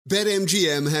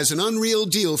BetMGM has an unreal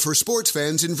deal for sports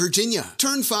fans in Virginia.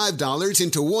 Turn $5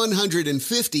 into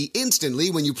 $150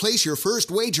 instantly when you place your first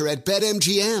wager at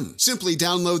BetMGM. Simply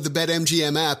download the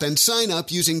BetMGM app and sign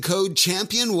up using code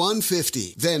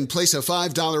CHAMPION150. Then place a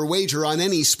 $5 wager on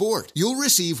any sport. You'll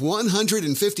receive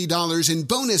 $150 in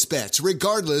bonus bets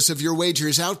regardless of your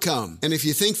wager's outcome. And if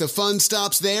you think the fun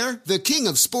stops there, the King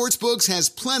of Sportsbooks has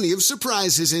plenty of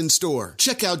surprises in store.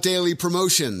 Check out daily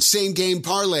promotions, same-game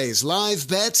parlays, live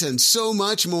bets, and so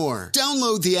much more.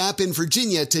 Download the app in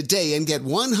Virginia today and get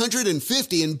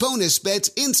 $150 in bonus bets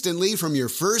instantly from your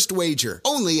first wager.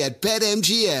 Only at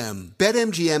BetMGM.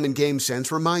 BetMGM and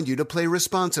GameSense remind you to play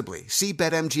responsibly. See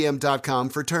BetMGM.com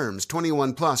for terms.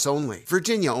 21 plus only.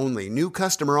 Virginia only. New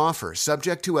customer offer.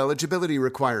 Subject to eligibility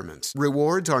requirements.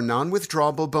 Rewards are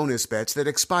non-withdrawable bonus bets that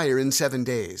expire in 7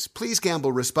 days. Please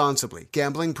gamble responsibly.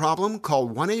 Gambling problem? Call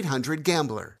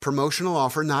 1-800-GAMBLER. Promotional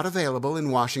offer not available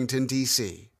in Washington,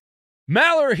 D.C.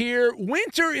 Maller here.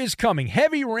 Winter is coming.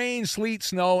 Heavy rain, sleet,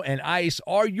 snow, and ice.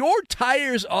 Are your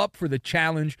tires up for the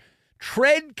challenge?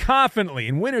 Tread confidently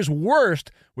in winter's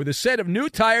worst with a set of new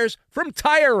tires from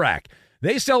Tire Rack.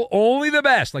 They sell only the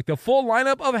best, like the full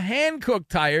lineup of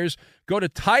hand-cooked tires. Go to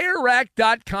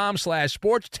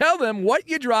TireRack.com/sports. Tell them what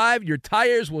you drive. Your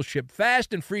tires will ship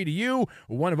fast and free to you.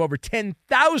 One of over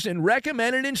 10,000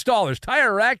 recommended installers.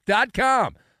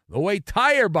 TireRack.com. The way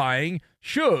tire buying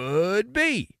should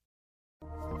be.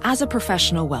 As a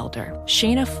professional welder,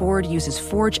 Shayna Ford uses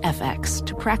Forge FX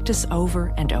to practice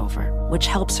over and over, which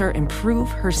helps her improve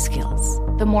her skills.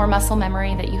 The more muscle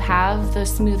memory that you have, the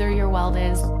smoother your weld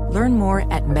is. Learn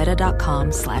more at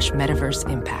meta.com/metaverse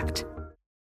impact.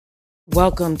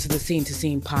 Welcome to the Scene to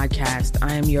Scene podcast.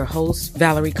 I am your host,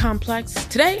 Valerie Complex.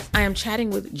 Today, I am chatting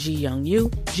with Ji Young Yu.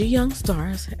 Ji Young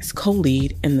stars as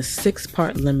co-lead in the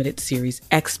 6-part limited series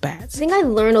Expats. I think I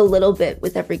learn a little bit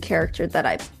with every character that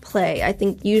I play. I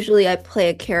think usually I play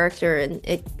a character and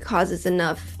it causes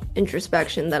enough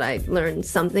introspection that I learn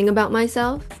something about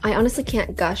myself. I honestly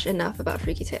can't gush enough about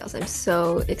Freaky Tales. I'm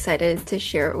so excited to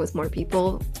share it with more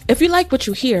people. If you like what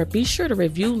you hear, be sure to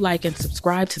review, like, and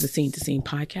subscribe to the Scene to Scene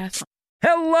podcast.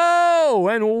 Hello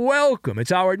and welcome.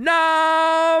 It's our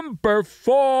number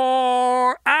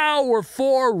 4, hour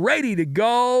 4, ready to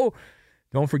go.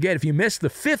 Don't forget, if you missed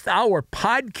the 5th hour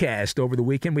podcast over the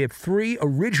weekend, we have 3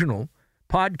 original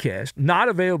podcasts not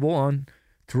available on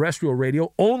terrestrial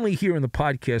radio, only here in the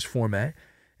podcast format.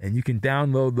 And you can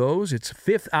download those. It's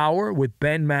 5th Hour with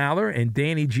Ben Maller and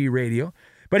Danny G Radio.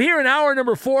 But here in hour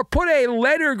number 4, put a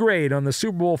letter grade on the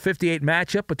Super Bowl 58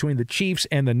 matchup between the Chiefs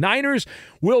and the Niners.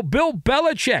 Will Bill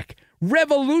Belichick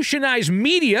revolutionize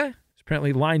media? He's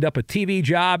apparently lined up a TV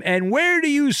job. And where do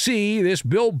you see this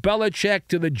Bill Belichick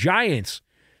to the Giants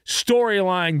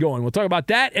storyline going? We'll talk about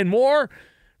that and more.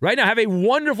 Right now, have a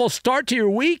wonderful start to your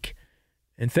week.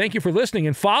 And thank you for listening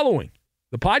and following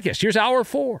the podcast. Here's hour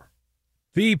 4.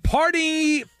 The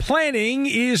party planning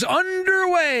is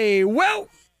underway. Welcome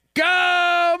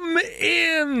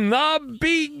in the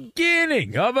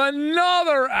beginning of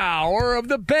another hour of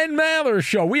the Ben Maller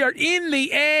Show. We are in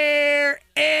the air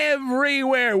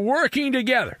everywhere, working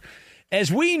together.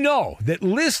 As we know that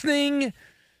listening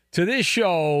to this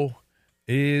show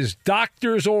is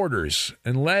doctor's orders,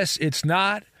 unless it's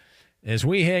not, as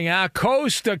we hang out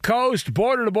coast to coast,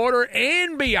 border to border,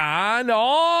 and beyond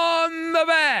on the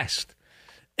vast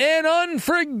and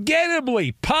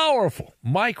unforgettably powerful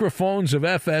microphones of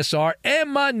FSR,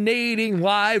 emanating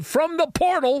live from the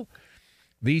portal,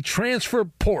 the transfer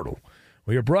portal.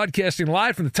 We are broadcasting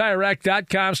live from the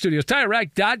TireRack.com studios.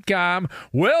 TireRack.com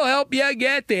will help you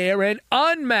get there. An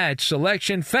unmatched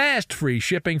selection, fast free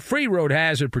shipping, free road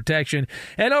hazard protection,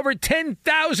 and over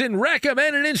 10,000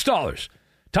 recommended installers.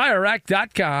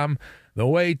 TireRack.com, the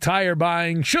way tire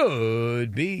buying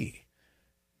should be.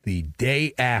 The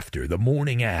day after, the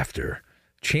morning after,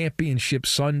 Championship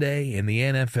Sunday in the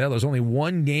NFL. There's only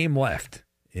one game left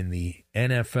in the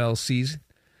NFL season.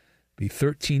 It'll be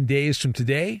 13 days from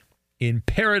today in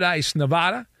Paradise,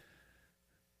 Nevada.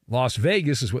 Las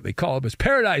Vegas is what they call it, but it's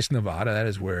Paradise, Nevada. That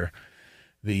is where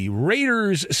the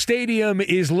Raiders Stadium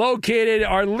is located.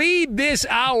 Our lead this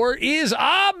hour is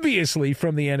obviously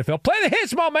from the NFL. Play the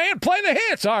hits, my man. Play the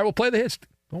hits. All right, we'll play the hits.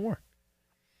 Don't worry.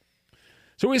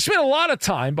 So we spend a lot of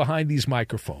time behind these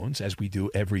microphones, as we do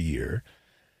every year,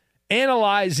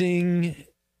 analyzing,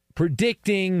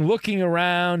 predicting, looking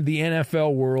around the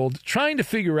NFL world, trying to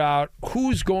figure out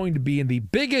who's going to be in the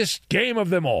biggest game of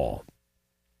them all.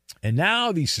 And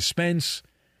now the suspense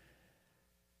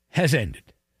has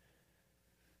ended.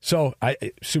 So I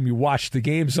assume you watched the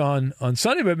games on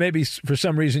Sunday, but maybe for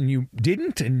some reason you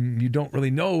didn't and you don't really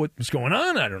know what's going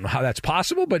on. I don't know how that's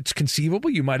possible, but it's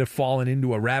conceivable. You might have fallen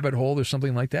into a rabbit hole or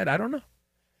something like that. I don't know.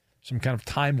 Some kind of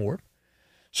time warp.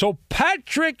 So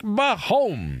Patrick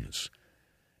Mahomes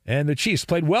and the Chiefs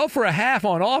played well for a half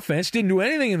on offense, didn't do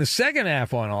anything in the second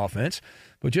half on offense,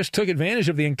 but just took advantage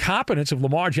of the incompetence of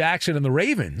Lamar Jackson and the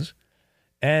Ravens.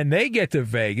 And they get to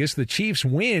Vegas. The Chiefs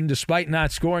win despite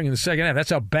not scoring in the second half.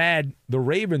 That's how bad the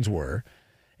Ravens were.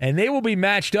 And they will be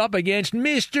matched up against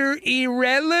Mr.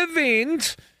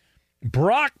 Irrelevant,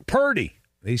 Brock Purdy,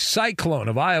 the Cyclone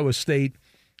of Iowa State,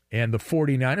 and the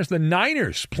 49ers. The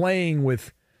Niners playing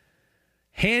with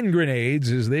hand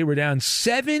grenades as they were down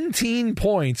 17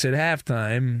 points at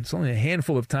halftime. It's only a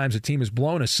handful of times a team has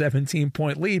blown a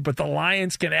 17-point lead, but the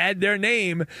Lions can add their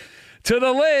name to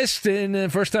the list in the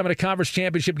first time in a conference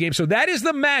championship game. So that is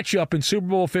the matchup in Super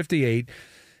Bowl 58.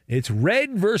 It's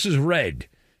red versus red.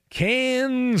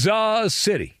 Kansas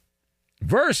City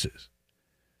versus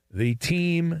the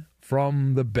team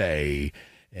from the Bay.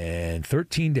 And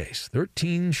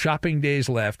 13 shopping days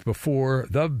left before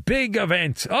the big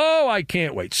event. Oh, I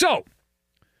can't wait. So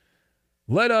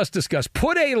let us discuss.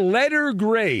 Put a letter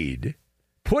grade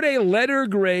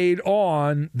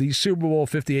on the Super Bowl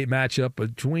 58 matchup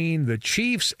between the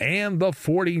Chiefs and the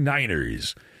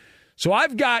 49ers. So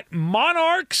I've got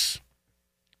Monarchs,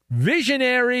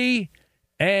 Visionary,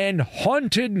 and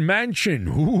Haunted Mansion.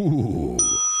 Ooh.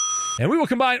 And we will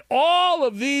combine all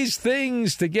of these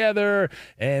things together,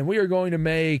 and we are going to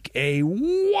make a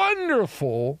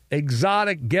wonderful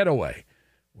exotic getaway,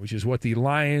 which is what the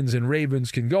Lions and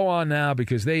Ravens can go on now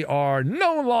because they are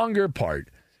no longer part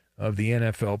of the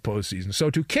NFL postseason. So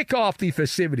to kick off the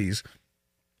festivities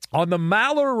on the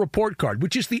Maller report card,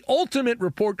 which is the ultimate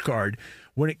report card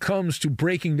when it comes to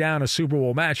breaking down a Super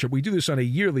Bowl matchup, we do this on a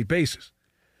yearly basis.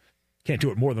 Can't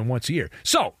do it more than once a year.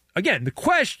 So, again, the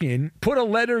question, put a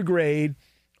letter grade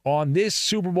on this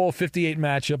Super Bowl 58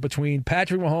 matchup between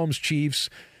Patrick Mahomes' Chiefs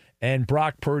and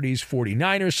Brock Purdy's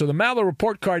 49ers. So the Maller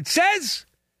report card says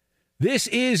this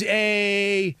is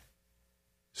a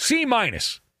C-.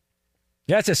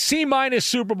 That's a C-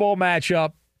 Super Bowl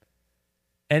matchup,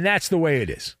 and that's the way it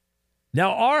is.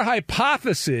 Now, our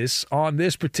hypothesis on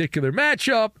this particular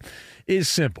matchup is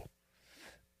simple.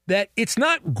 That it's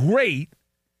not great,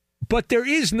 but there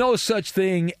is no such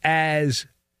thing as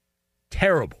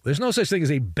terrible. There's no such thing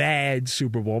as a bad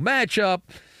Super Bowl matchup.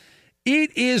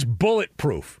 It is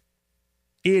bulletproof.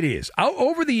 It is.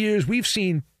 Over the years, we've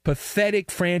seen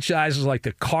pathetic franchises like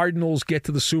the Cardinals get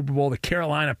to the Super Bowl, the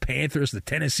Carolina Panthers, the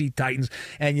Tennessee Titans,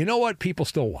 and you know what? People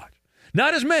still watch.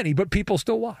 Not as many, but people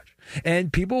still watch.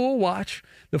 And people will watch.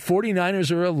 The 49ers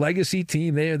are a legacy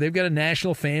team. They've got a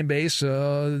national fan base.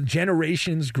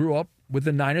 Generations grew up with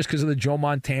the Niners because of the Joe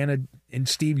Montana and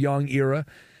Steve Young era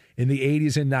in the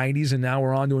 80s and 90s, and now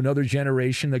we're on to another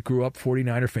generation that grew up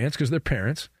 49er fans because of their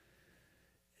parents.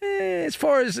 As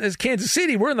far as Kansas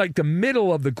City, we're in like the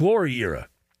middle of the glory era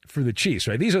for the Chiefs,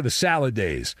 right? These are the salad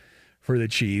days for the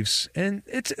Chiefs, and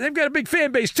they've got a big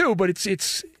fan base too. But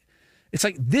it's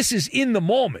like this is in the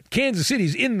moment. Kansas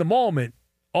City's in the moment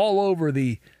all over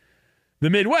the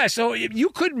Midwest. So you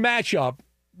could match up.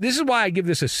 This is why I give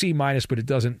this a C-, but it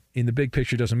doesn't in the big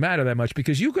picture doesn't matter that much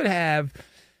because you could have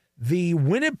the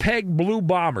Winnipeg Blue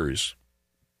Bombers.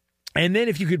 And then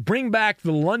if you could bring back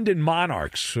the London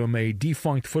Monarchs from a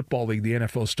defunct football league the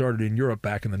NFL started in Europe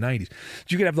back in the 90s.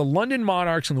 You could have the London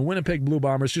Monarchs and the Winnipeg Blue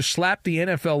Bombers, just slap the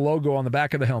NFL logo on the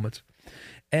back of the helmets,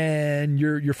 and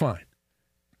you're fine.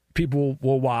 People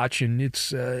will watch, and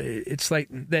it's like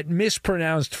that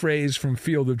mispronounced phrase from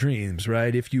Field of Dreams,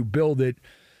 right? If you build it,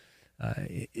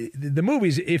 the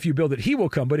movie's if you build it, he will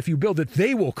come, but if you build it,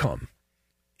 they will come.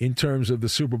 In terms of the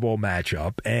Super Bowl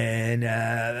matchup.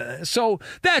 And so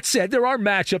that said, there are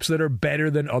matchups that are better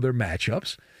than other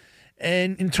matchups.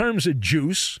 And in terms of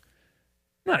juice,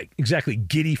 not exactly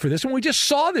giddy for this one. We just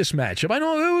saw this matchup. I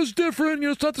know it was different.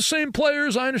 It's not the same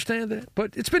players. I understand that.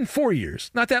 But it's been 4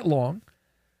 years. Not that long.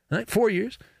 Right? 4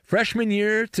 years. Freshman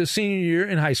year to senior year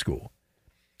in high school.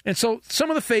 And so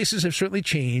some of the faces have certainly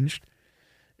changed.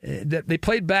 They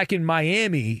played back in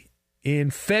Miami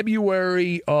in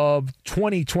February of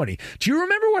 2020. Do you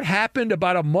remember what happened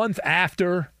about a month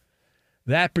after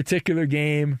that particular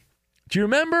game? Do you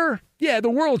remember? Yeah, the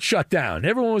world shut down.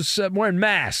 Everyone was wearing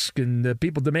masks and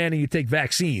people demanding you take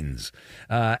vaccines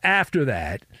after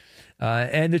that.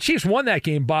 And the Chiefs won that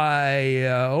game by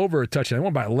over a touchdown. They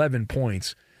won by 11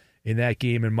 points in that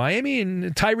game in Miami.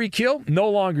 And Tyreek Hill, no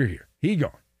longer here. He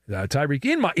gone. Tyreek,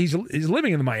 he's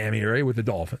living in the Miami area with the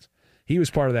Dolphins. He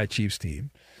was part of that Chiefs team.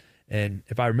 and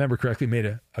if I remember correctly, made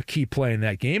a key play in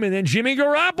that game. And then Jimmy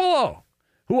Garoppolo,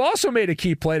 who also made a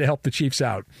key play to help the Chiefs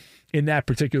out in that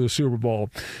particular Super Bowl.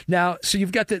 Now, so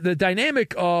you've got the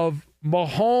dynamic of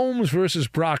Mahomes versus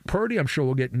Brock Purdy. I'm sure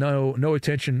we'll get no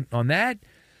attention on that.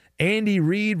 Andy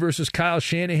Reid versus Kyle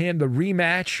Shanahan, the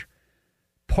rematch,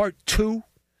 part 2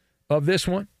 of this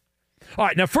one. All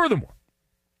right, now furthermore,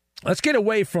 let's get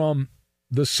away from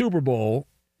the Super Bowl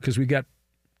because we got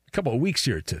a couple of weeks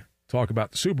here to talk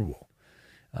about the Super Bowl.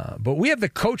 But we have the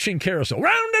coaching carousel.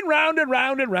 Round and round and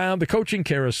round and round, the coaching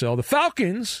carousel. The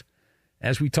Falcons,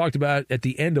 as we talked about at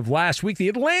the end of last week, the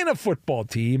Atlanta football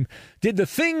team did the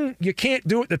thing you can't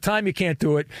do at the time you can't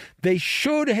do it. They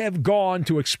should have gone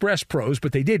to Express Pros,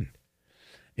 but they didn't.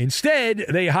 Instead,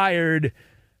 they hired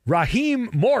Raheem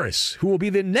Morris, who will be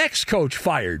the next coach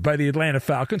fired by the Atlanta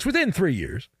Falcons within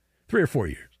 3 or 4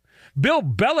 years. Bill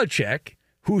Belichick,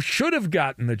 who should have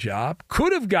gotten the job,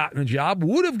 could have gotten the job,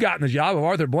 would have gotten the job if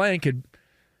Arthur Blank had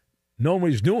known what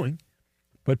he's doing.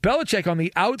 But Belichick on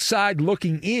the outside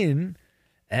looking in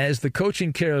as the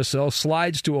coaching carousel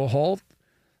slides to a halt.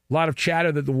 A lot of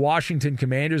chatter that the Washington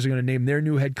Commanders are going to name their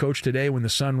new head coach today when the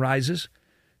sun rises.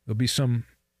 There'll be some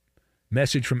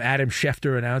message from Adam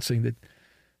Schefter announcing that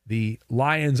the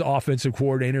Lions offensive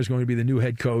coordinator is going to be the new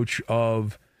head coach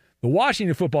of the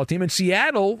Washington football team. And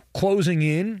Seattle closing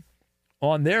in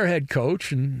on their head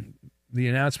coach, and the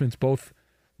announcement's both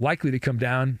likely to come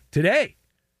down today,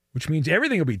 which means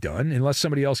everything will be done unless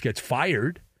somebody else gets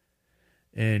fired,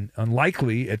 and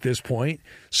unlikely at this point.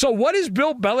 So what is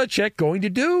Bill Belichick going to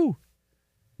do?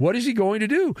 What is he going to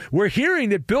do? We're hearing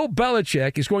that Bill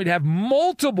Belichick is going to have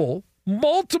multiple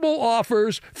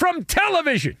offers from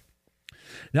television.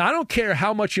 Now, I don't care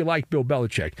how much you like Bill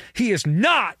Belichick. He is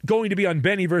not going to be on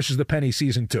Benny versus the Penny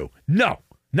season 2. No,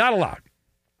 not allowed.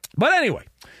 But anyway,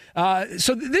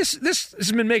 so this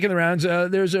has been making the rounds.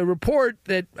 There's a report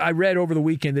that I read over the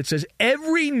weekend that says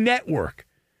every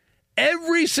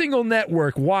single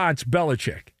network wants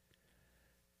Belichick.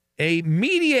 A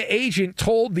media agent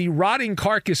told the rotting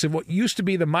carcass of what used to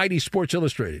be the mighty Sports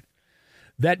Illustrated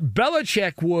that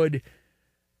Belichick would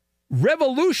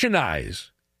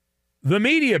revolutionize the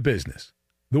media business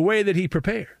the way that he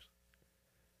prepares.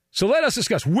 So let us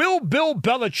discuss, will Bill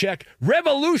Belichick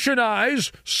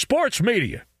revolutionize sports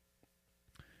media?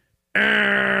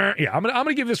 I'm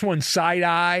gonna give this one side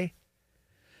eye.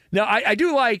 Now, I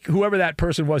do like whoever that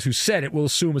person was who said it. We'll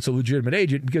assume it's a legitimate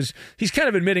agent because he's kind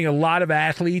of admitting a lot of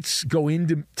athletes go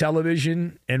into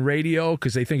television and radio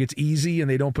because they think it's easy and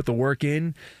they don't put the work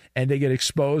in and they get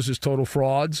exposed as total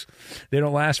frauds. They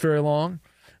don't last very long.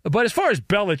 But as far as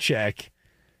Belichick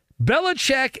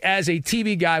as a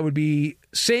TV guy would be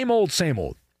same old.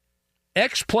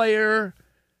 Ex-player,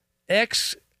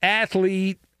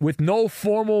 ex-athlete with no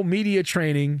formal media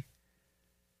training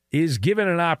is given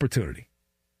an opportunity.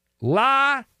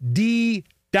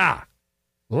 La-dee-da.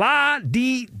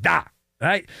 La-dee-da.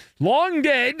 Right? Long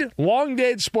dead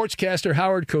sportscaster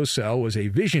Howard Cosell was a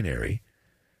visionary.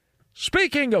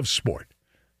 Speaking of sport,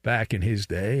 back in his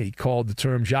day, he called the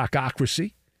term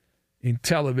jockocracy in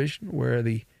television, where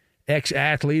the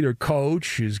ex-athlete or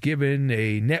coach is given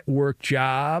a network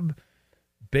job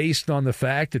based on the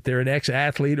fact that they're an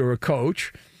ex-athlete or a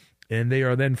coach, and they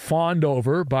are then fawned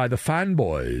over by the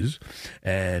fanboys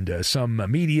and some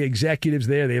media executives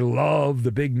there. They love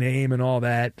the big name and all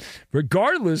that,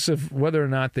 regardless of whether or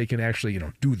not they can actually,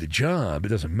 do the job. It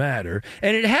doesn't matter.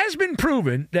 And it has been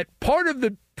proven that part of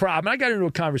the problem, I got into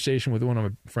a conversation with one of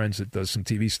my friends that does some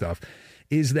TV stuff,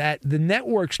 is that the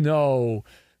networks know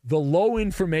the low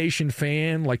information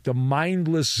fan, like the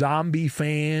mindless zombie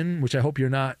fan, which I hope you're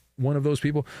not one of those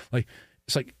people.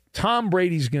 It's like Tom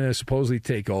Brady's going to supposedly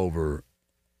take over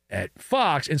at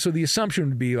Fox. And so the assumption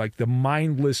would be like the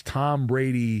mindless Tom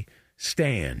Brady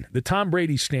stan. The Tom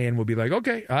Brady stan will be like,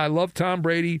 okay, I love Tom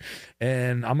Brady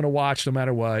and I'm going to watch no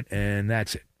matter what. And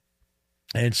that's it.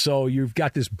 And so you've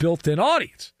got this built-in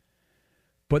audience.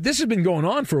 But this has been going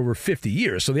on for over 50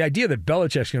 years. So the idea that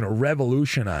Belichick's going to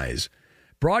revolutionize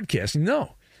broadcasting,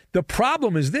 no. The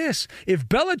problem is this. If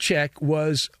Belichick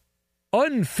was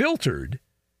unfiltered,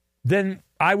 then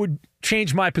I would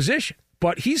change my position.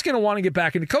 But he's going to want to get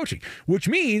back into coaching, which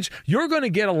means you're going to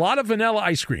get a lot of vanilla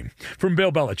ice cream from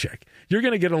Bill Belichick. You're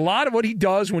going to get a lot of what he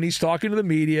does when he's talking to the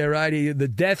media, right? The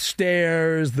death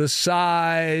stares, the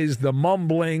sighs, the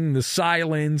mumbling, the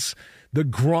silence, the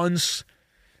grunts.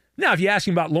 Now, if you ask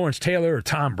him about Lawrence Taylor or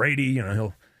Tom Brady,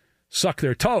 he'll suck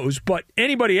their toes. But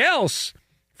anybody else,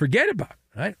 forget about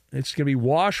it, right? It's going to be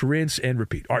wash, rinse, and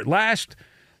repeat. All right,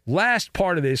 last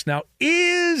part of this. Now,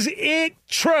 is it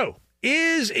true?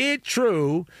 Is it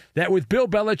true that with Bill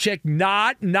Belichick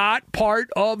not part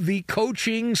of the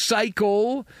coaching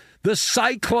cycle, the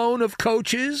cyclone of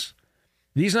coaches,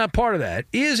 he's not part of that.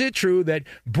 Is it true that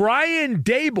Brian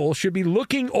Daboll should be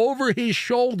looking over his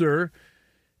shoulder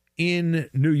in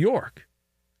New York?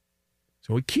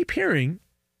 So we keep hearing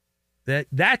that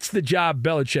that's the job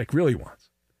Belichick really wants.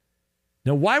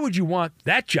 Now, why would you want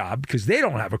that job? Because they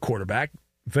don't have a quarterback.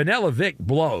 Vanilla Vic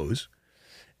blows,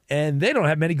 and they don't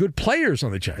have many good players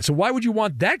on the Giants. So why would you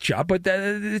want that job? But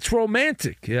it's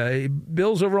romantic.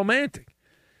 Bill's a romantic.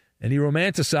 And he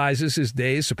romanticizes his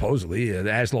days, supposedly,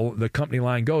 as the company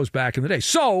line goes back in the day.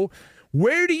 So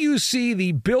where do you see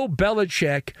the Bill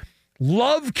Belichick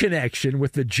love connection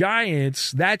with the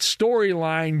Giants, that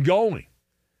storyline going?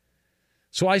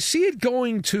 So I see it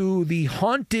going to the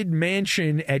haunted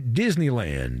mansion at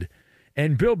Disneyland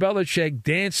and Bill Belichick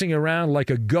dancing around like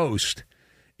a ghost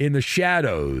in the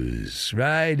shadows,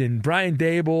 right? And Brian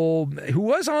Daboll, who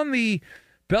was on the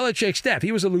Belichick staff,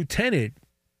 he was a lieutenant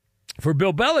for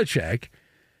Bill Belichick,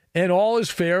 and all is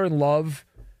fair in love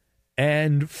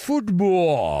and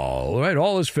football, right?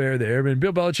 All is fair there, and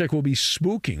Bill Belichick will be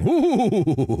spooking.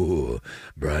 Ooh,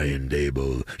 Brian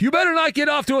Daboll. You better not get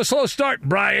off to a slow start,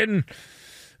 Brian.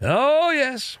 Oh,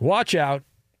 yes. Watch out.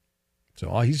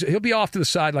 So he'll be off to the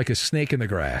side like a snake in the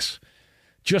grass.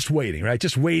 Just waiting, right?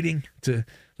 Just waiting to,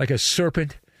 like a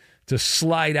serpent, to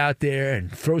slide out there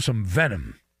and throw some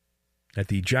venom at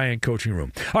the Giant coaching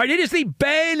room. All right, it is the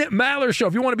Ben Maller Show.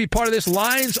 If you want to be part of this,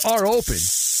 lines are open.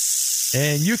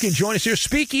 And you can join us here.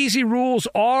 Speakeasy rules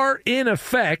are in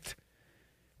effect.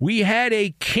 We had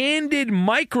a candid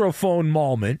microphone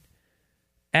moment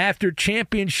after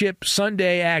Championship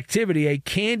Sunday activity, a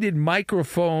candid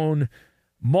microphone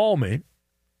moment.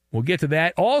 We'll get to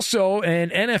that. Also,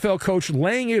 an NFL coach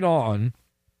laying it on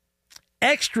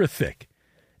extra thick.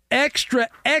 Extra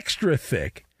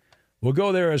thick. We'll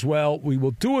go there as well. We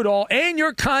will do it all. And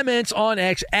your comments on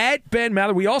X at Ben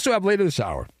Maller. We also have later this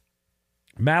hour,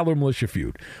 Maller Militia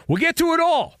Feud. We'll get to it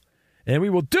all. And we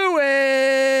will do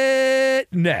it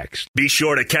next. Be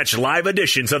sure to catch live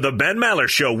editions of the Ben Maller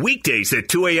Show weekdays at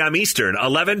 2 a.m. Eastern,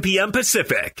 11 p.m.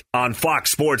 Pacific on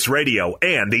Fox Sports Radio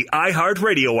and the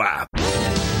iHeartRadio app.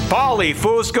 Paulie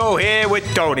Fusco here with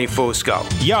Tony Fusco.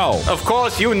 Yo. Of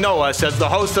course, you know us as the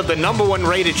host of the #1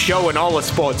 rated show in all of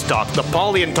sports talk, the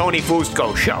Paulie and Tony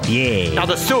Fusco Show. Yeah. Now,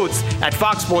 the suits at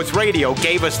Fox Sports Radio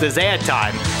gave us this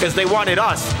airtime because they wanted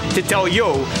us to tell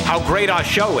you how great our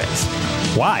show is.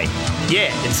 Why?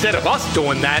 Yeah, instead of us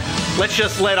doing that, let's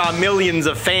just let our millions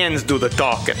of fans do the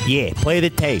talking. Yeah, play the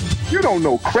tape. You don't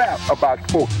know crap about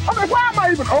sports. I mean, why am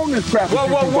I even on this crap?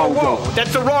 Whoa.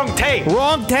 That's the wrong tape.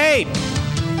 Wrong tape.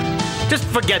 Just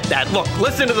forget that. Look,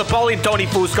 listen to the Paulie and Tony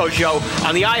Fusco Show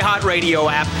on the iHeartRadio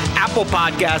app, Apple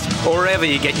Podcasts, or wherever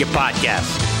you get your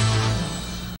podcasts.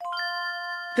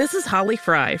 This is Holly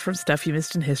Fry from Stuff You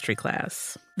Missed in History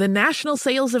class. The national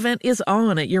sales event is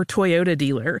on at your Toyota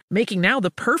dealer, making now the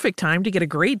perfect time to get a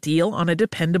great deal on a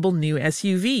dependable new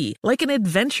SUV, like an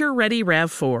adventure-ready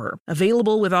RAV4.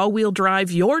 Available with all-wheel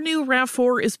drive, your new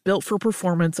RAV4 is built for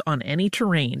performance on any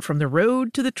terrain, from the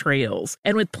road to the trails.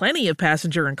 And with plenty of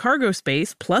passenger and cargo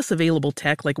space, plus available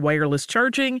tech like wireless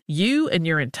charging, you and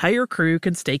your entire crew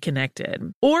can stay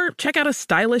connected. Or check out a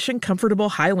stylish and comfortable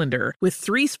Highlander with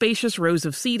 3 spacious rows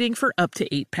of seating for up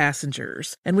to 8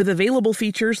 passengers. And with available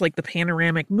features like the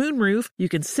panoramic moonroof, you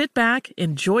can sit back,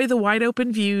 enjoy the wide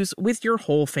open views with your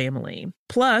whole family.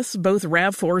 Plus, both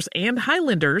RAV4s and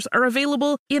Highlanders are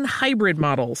available in hybrid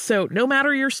models, so no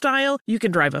matter your style, you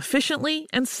can drive efficiently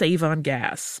and save on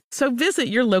gas. So visit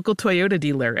your local Toyota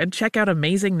dealer and check out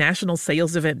amazing national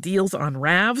sales event deals on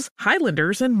RAVs,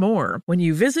 Highlanders, and more when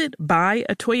you visit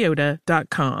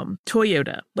buyatoyota.com.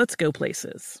 Toyota, let's go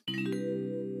places.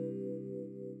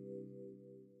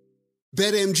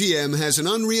 BetMGM has an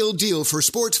unreal deal for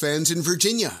sports fans in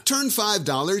Virginia. Turn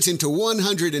 $5 into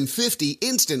 $150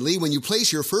 instantly when you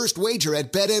place your first wager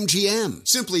at BetMGM.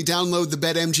 Simply download the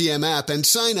BetMGM app and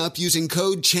sign up using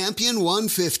code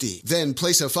CHAMPION150. Then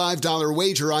place a $5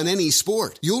 wager on any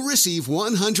sport. You'll receive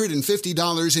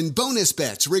 $150 in bonus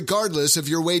bets regardless of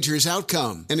your wager's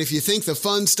outcome. And if you think the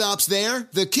fun stops there,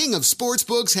 the King of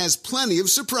Sportsbooks has plenty of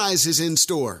surprises in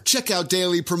store. Check out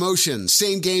daily promotions,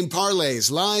 same-game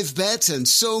parlays, live bets, and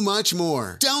so much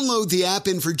more. Download the app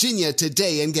in Virginia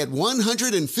today and get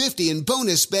 $150 in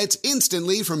bonus bets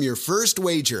instantly from your first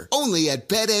wager. Only at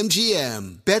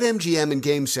BetMGM. BetMGM and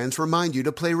GameSense remind you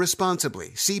to play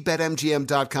responsibly. See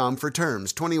BetMGM.com for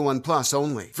terms. 21 plus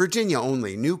only. Virginia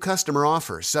only. New customer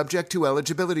offer subject to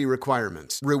eligibility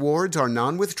requirements. Rewards are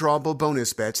non-withdrawable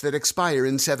bonus bets that expire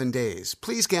in 7 days.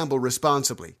 Please gamble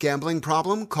responsibly. Gambling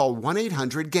problem? Call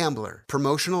 1-800-GAMBLER.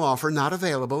 Promotional offer not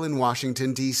available in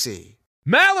Washington, D.C.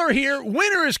 Maller here.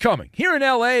 Winter is coming. Here in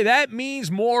L.A., that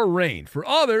means more rain. For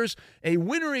others, a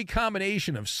wintry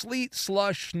combination of sleet,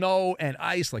 slush, snow, and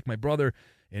ice, like my brother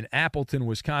in Appleton,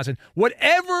 Wisconsin.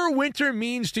 Whatever winter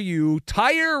means to you,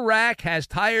 Tire Rack has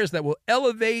tires that will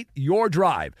elevate your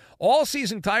drive.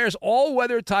 All-season tires,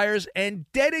 all-weather tires, and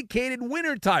dedicated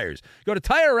winter tires. Go to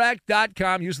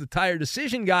TireRack.com, use the Tire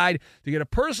Decision Guide to get a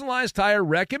personalized tire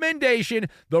recommendation,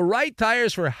 the right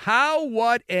tires for how,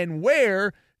 what, and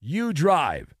where you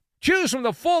drive. Choose from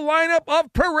the full lineup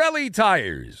of Pirelli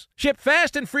tires. Ship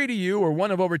fast and free to you or one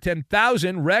of over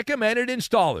 10,000 recommended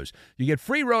installers. You get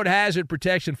free road hazard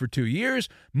protection for 2 years.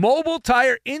 Mobile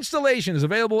tire installation is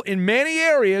available in many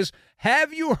areas.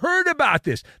 Have you heard about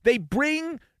this? They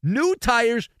bring new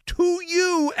tires to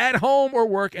you at home or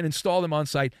work and install them on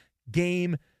site.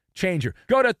 Game changer.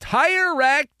 Go to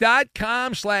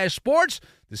TireRack.com/sports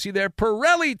to see their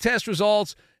Pirelli test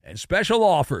results and special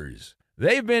offers.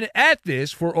 They've been at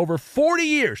this for over 40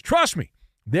 years. Trust me,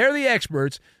 they're the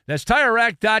experts. That's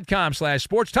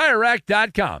TireRack.com/sports.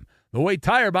 TireRack.com, the way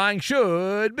tire buying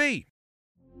should be.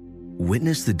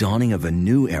 Witness the dawning of a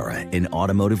new era in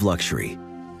automotive luxury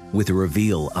with a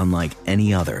reveal unlike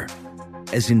any other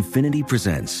as Infiniti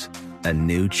presents a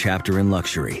new chapter in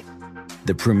luxury,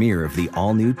 the premiere of the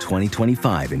all-new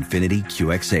 2025 Infiniti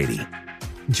QX80.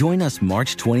 Join us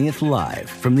March 20th live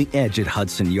from the Edge at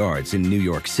Hudson Yards in New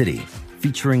York City,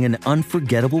 featuring an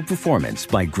unforgettable performance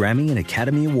by Grammy and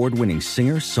Academy Award-winning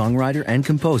singer, songwriter, and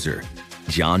composer,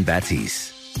 Jon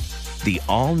Batiste. The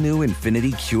all-new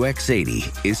Infiniti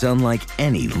QX80 is unlike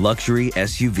any luxury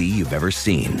SUV you've ever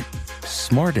seen.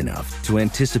 Smart enough to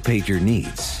anticipate your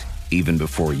needs, even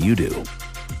before you do.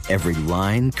 Every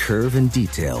line, curve, and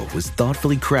detail was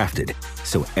thoughtfully crafted,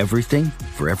 so everything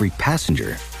for every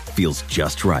passenger feels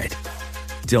just right.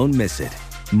 Don't miss it.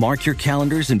 Mark your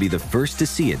calendars and be the first to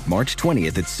see it March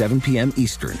 20th at 7 p.m.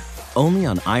 Eastern, only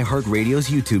on iHeartRadio's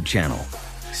YouTube channel.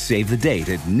 Save the date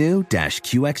at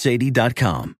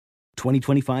new-QX80.com.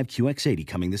 2025 QX80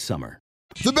 coming this summer.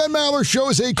 The Ben Maller Show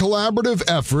is a collaborative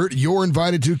effort. You're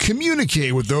invited to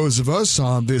communicate with those of us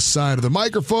on this side of the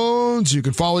microphones. You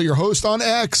can follow your host on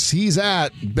X. He's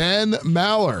at Ben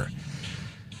Maller.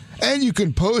 And you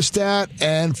can post at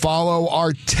and follow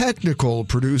our technical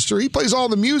producer. He plays all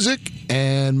the music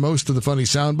and most of the funny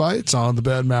sound bites on the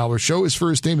Ben Maller Show. His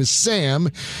first name is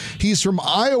Sam. He's from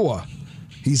Iowa.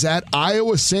 He's at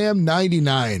Iowa Sam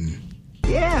 99.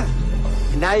 Yeah.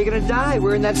 And now you're going to die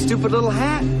wearing that stupid little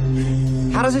hat.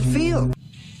 How does it feel? And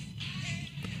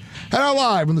now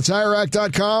live from the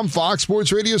TireRack.com Fox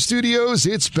Sports Radio studios,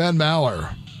 it's Ben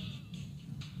Maller.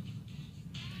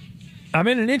 I'm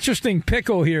in an interesting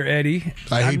pickle here, Eddie.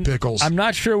 I hate pickles. I'm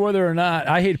not sure whether or not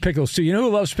I hate pickles too. You know who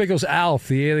loves pickles? Alf,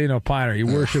 the alien opiner. He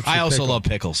worships. I also pickle. love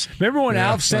pickles. Remember when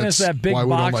Alf sent us that big box?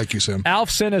 Why we don't like you, Sam. Alf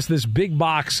sent us this big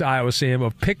box, Iowa Sam,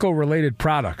 of pickle-related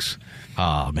products.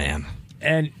 Oh, man.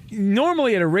 And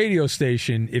normally at a radio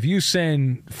station, if you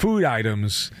send food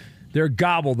items, they're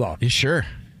gobbled up. Yeah, sure.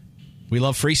 We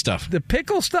love free stuff. The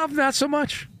pickle stuff, not so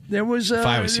much. There was, if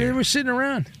I was here, they were sitting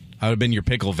around. I would have been your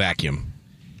pickle vacuum.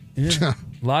 Yeah.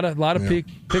 a lot of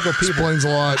pickle people. Explains a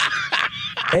lot.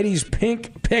 Eddie's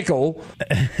pink pickle.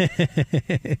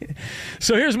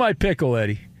 So here's my pickle,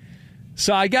 Eddie.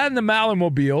 So I got in the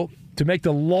Maller-mobile to make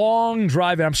the long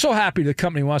drive. And I'm so happy the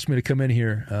company wants me to come in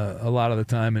here a lot of the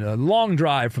time. And a long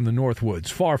drive from the North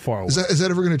Woods, far, far away. Is that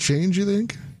ever going to change, you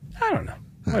think? I don't know.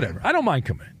 Whatever. I don't mind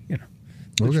coming in.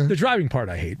 The driving part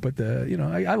I hate, but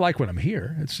I like when I'm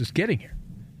here. It's just getting here.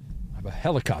 I have a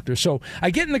helicopter. So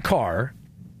I get in the car,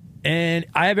 and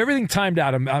I have everything timed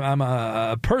out. I'm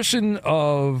a person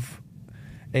of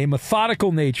a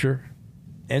methodical nature.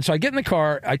 And so I get in the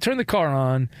car. I turn the car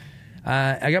on.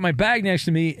 I got my bag next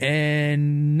to me,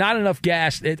 and not enough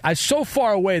gas. I'm so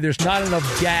far away, there's not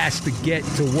enough gas to get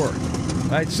to work.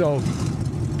 Right? So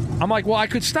I'm like, well, I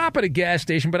could stop at a gas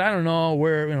station, but I don't know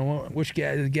which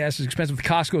gas is expensive. The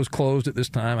Costco's closed at this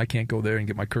time. I can't go there and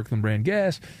get my Kirkland brand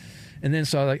gas. And then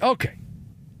so I was like, okay,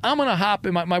 I'm going to hop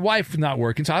in. My wife's not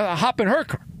working, so I hop in her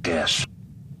car. Yes.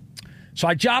 So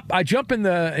I jump in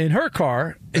her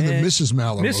car. In the Mrs.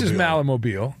 Maller-mobile. Mrs.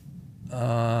 Maller-mobile,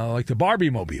 like the Barbie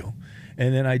mobile.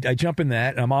 And then I jump in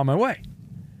that, and I'm on my way.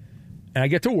 And I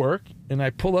get to work, and I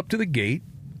pull up to the gate,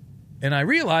 and I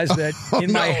realize that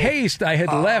in my haste, I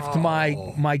had left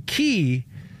my key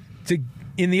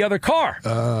in the other car.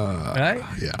 Right?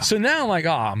 Yeah. So now I'm like,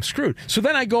 I'm screwed. So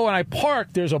then I go and I park.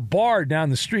 There's a bar down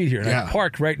the street here, and I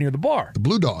parked right near the bar. The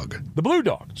Blue Dog. The Blue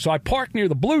Dog. So I park near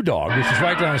the Blue Dog, which is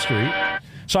right down the street.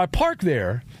 So I park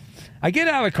there. I get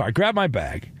out of the car, I grab my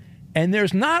bag, and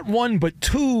there's not one but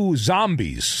two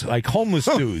zombies, like homeless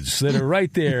dudes, that are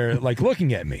right there, like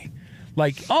looking at me.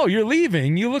 Like, oh, you're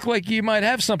leaving. You look like you might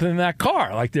have something in that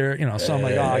car. Like they're, so I'm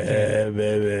like, I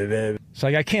can't. So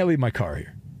I can't leave my car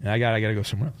here. I got to go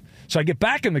somewhere else. So I get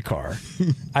back in the car.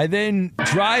 I then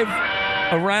drive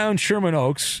around Sherman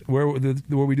Oaks, where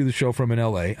we do the show from in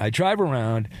L.A. I drive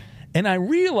around, and I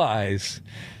realize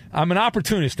I'm an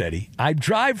opportunist, Eddie. I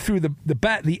drive through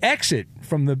the exit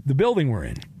from the building we're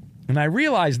in, and I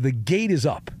realize the gate is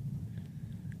up.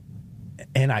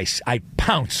 And I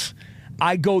pounce.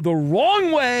 I go the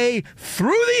wrong way through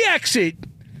the exit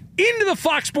into the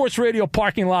Fox Sports Radio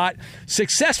parking lot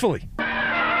successfully.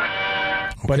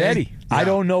 But, Eddie, I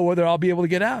don't know whether I'll be able to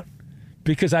get out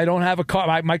because I don't have a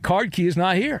car. My card key is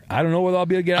not here. I don't know whether I'll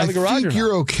be able to get out of the garage or not. I think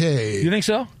you're okay. You think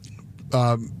so?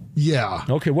 Yeah.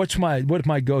 Okay, what's my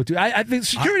go-to? I think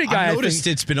security guy. I noticed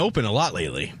it's been open a lot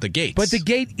lately, the gates. But the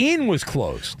gate in was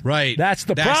closed. Right. That's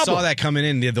the problem. I saw that coming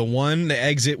in. The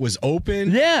exit was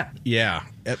open. Yeah. Yeah.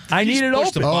 I need it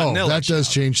open. That does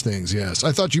change things, yes.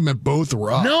 I thought you meant both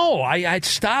were up. No, I'd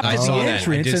stop at the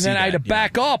entrance, and then I had to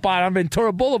back up on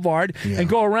Ventura Boulevard and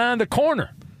go around the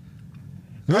corner.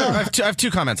 I have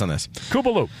two comments on this.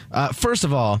 Koopaloo. First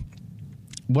of all,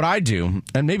 what I do,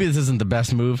 and maybe this isn't the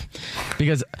best move,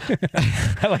 because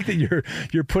I like that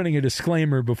you're putting a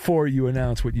disclaimer before you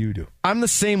announce what you do. I'm the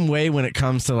same way when it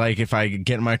comes to, like, if I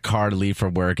get in my car to leave for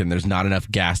work and there's not enough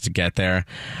gas to get there,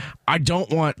 I don't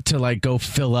want to, like, go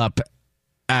fill up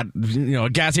at a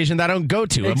gas station that I don't go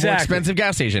to, a more expensive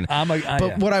gas station.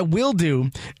 But what I will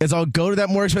do is I'll go to that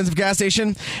more expensive gas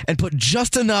station and put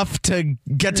just enough to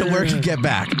get to work and get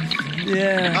back.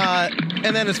 Yeah.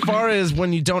 And then as far as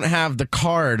when you don't have the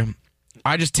card,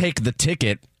 I just take the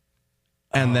ticket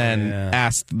and then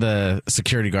ask the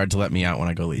security guard to let me out when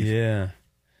I go leave. Yeah.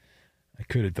 I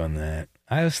could have done that.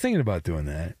 I was thinking about doing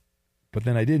that, but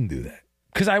then I didn't do that.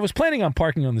 Because I was planning on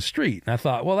parking on the street, and I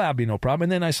thought, well, that'd be no problem.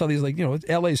 And then I saw these,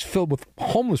 LA's filled with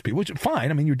homeless people, which is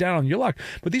fine. I mean, you're down on your luck.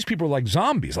 But these people are like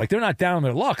zombies. Like, they're not down on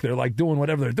their luck. They're, like, doing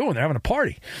whatever they're doing. They're having a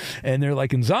party. And they're,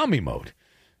 like, in zombie mode,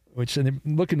 which they're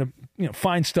looking to,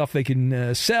 find stuff they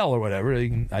can sell or whatever. They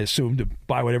can, I assume, to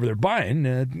buy whatever they're buying,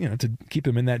 to keep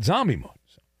them in that zombie mode.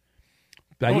 So,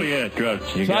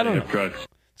 drugs. You got to have drugs.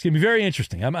 It's going to be very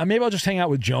interesting. Maybe I'll just hang out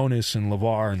with Jonas and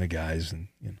LeVar and the guys and,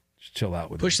 chill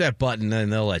out with Push that button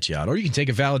and they'll let you out. Or you can take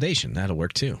a validation. That'll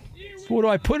work too. What do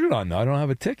I put it on, though? I don't have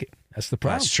a ticket. That's the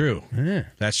problem. That's true. Yeah.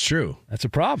 That's true. That's a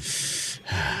problem.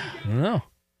 I don't know.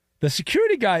 The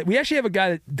security guy, we actually have a guy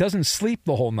that doesn't sleep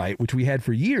the whole night, which we had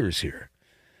for years here.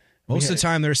 Most of the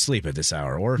time they're asleep at this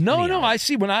hour. Or No, I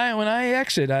see. When I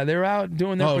exit, they're out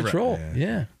doing their patrol. Right.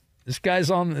 Yeah. This guy's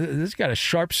a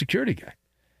sharp security guy.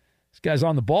 This guy's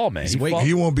on the ball, man.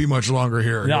 He won't be much longer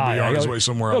here. He'll be on his way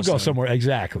somewhere else. He'll go somewhere.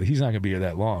 Exactly. He's not going to be here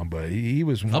that long, but he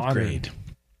was wandering. Upgrade.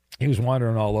 He was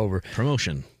wandering all over.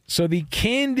 Promotion. So the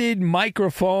candid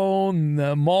microphone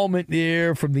moment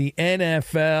there from the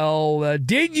NFL.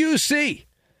 Did you see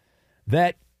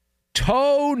that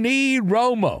Tony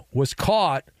Romo was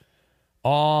caught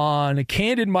on a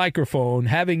candid microphone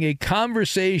having a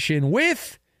conversation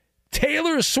with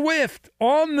Taylor Swift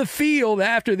on the field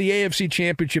after the AFC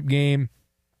Championship game?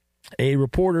 A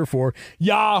reporter for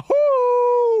Yahoo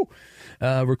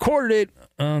recorded it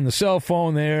on the cell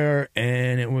phone there,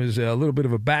 and it was a little bit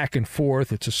of a back and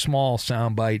forth. It's a small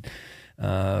soundbite.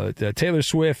 Taylor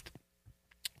Swift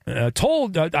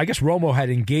told, I guess Romo had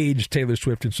engaged Taylor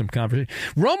Swift in some conversation.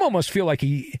 Romo must feel like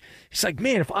he's like,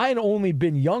 man, if I had only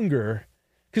been younger.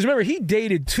 Because remember, he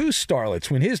dated two starlets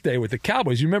when his day with the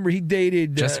Cowboys. You remember he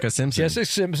dated Jessica Simpson.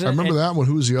 I remember that one.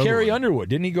 Who was the other Carrie one? Underwood.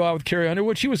 Didn't he go out with Carrie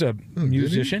Underwood? She was a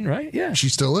musician, right? Yeah. She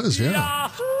still is,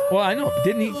 yeah. Well, I know.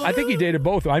 Didn't he? I think he dated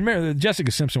both. I remember the Jessica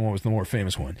Simpson one was the more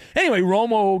famous one. Anyway,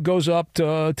 Romo goes up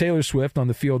to Taylor Swift on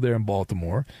the field there in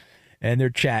Baltimore, and they're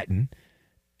chatting.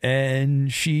 And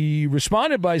she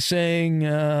responded by saying,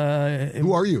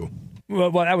 who are you?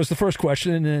 Well, that was the first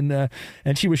question, and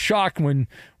she was shocked when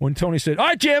Tony said, "All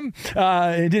right, Jim." He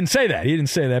didn't say that. He didn't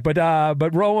say that. But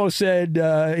Romo said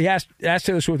he asked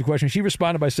Taylor Swift the question. She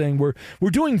responded by saying, "We're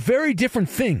doing very different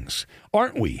things,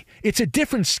 aren't we? It's a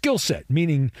different skill set,"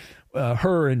 meaning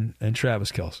her and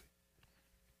Travis Kelce.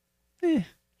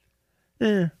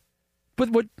 But But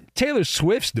what Taylor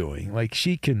Swift's doing, like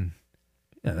she can,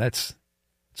 that's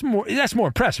more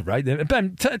impressive, right?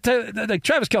 Like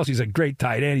Travis Kelce's a great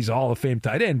tight end. He's a Hall of Fame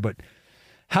tight end, but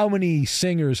how many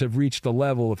singers have reached the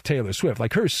level of Taylor Swift?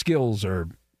 Like her skills are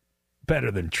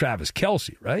better than Travis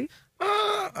Kelce, right?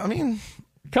 I mean,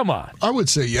 come on. I would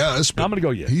say yes. I'm going to go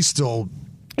yes. He's good.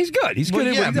 He's good at what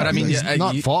he does. But I mean, he's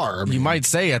not far. You might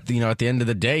say at the end of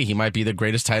the day, he might be the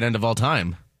greatest tight end of all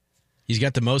time. He's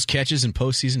got the most catches in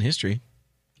postseason history.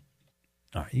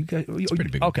 All right, you guys. It's pretty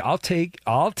big. Okay, I'll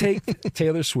take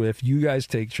Taylor Swift. You guys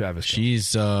take Travis.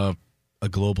 She's a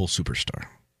global superstar.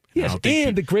 Yes,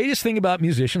 and the greatest thing about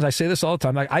musicians, I say this all the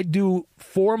time. Like I do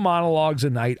 4 monologues a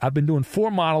night. I've been doing 4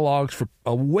 monologues for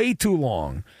way too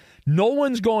long. No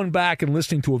one's going back and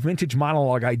listening to a vintage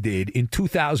monologue I did in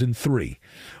 2003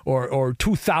 or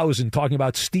 2000 talking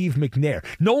about Steve McNair.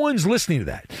 No one's listening to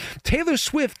that. Taylor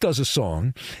Swift does a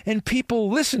song, and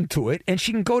people listen to it, and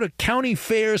she can go to county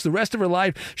fairs the rest of her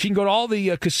life. She can go to all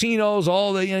the casinos,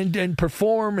 and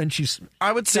perform, and she's...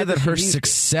 I would say that her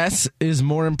success is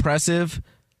more impressive,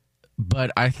 but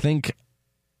I think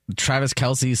Travis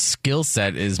Kelce's skill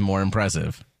set is more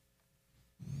impressive.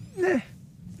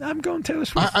 I'm going Taylor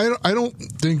Swift. I don't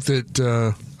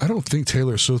think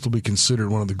Taylor Swift will be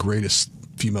considered one of the greatest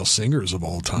female singers of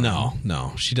all time.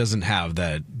 No, she doesn't have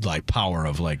that power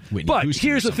of Whitney But Houston.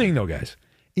 Here's the thing, though, guys.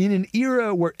 In an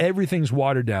era where everything's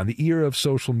watered down, the era of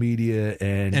social media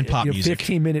and pop music,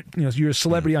 15-minute, you're a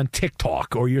celebrity on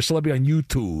TikTok or you're a celebrity on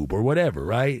YouTube or whatever,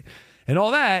 right? And all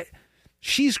that,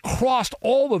 she's crossed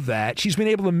all of that. She's been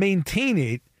able to maintain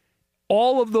it.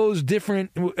 All of those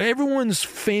different, everyone's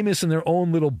famous in their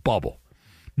own little bubble.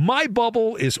 My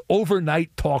bubble is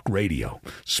overnight talk radio,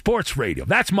 sports radio.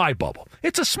 That's my bubble.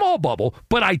 It's a small bubble,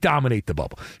 but I dominate the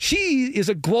bubble. She is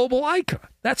a global icon.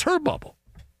 That's her bubble.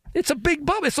 It's a big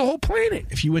bubble. It's the whole planet.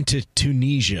 If you went to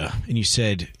Tunisia and you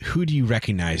said, who do you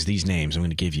recognize these names I'm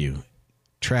going to give you?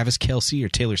 Travis Kelce or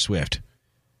Taylor Swift?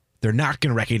 They're not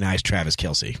going to recognize Travis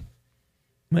Kelce.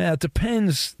 Well, it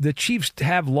depends. The Chiefs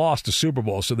have lost a Super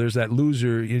Bowl, so there's that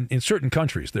loser in certain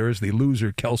countries. There is the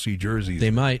loser Kelce jerseys.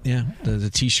 They might, yeah. The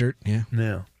T-shirt, yeah.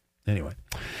 Yeah. Anyway,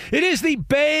 it is the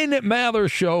Ben Maller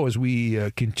Show as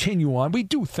we continue on. We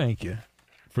do thank you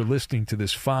for listening to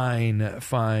this fine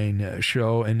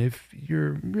show. And if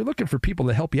you're looking for people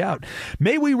to help you out,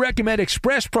 may we recommend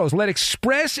Express Pros. Let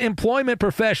Express Employment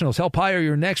Professionals help hire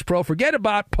your next pro. Forget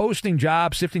about posting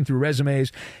jobs, sifting through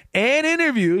resumes, and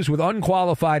interviews with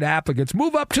unqualified applicants.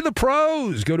 Move up to the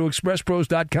pros. Go to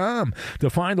expresspros.com to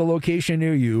find a location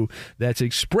near you. That's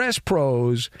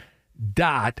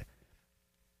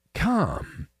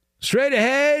expresspros.com. Straight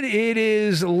ahead, it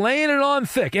is laying it on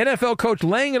thick. NFL coach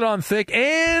laying it on thick,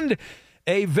 and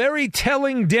a very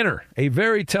telling dinner. A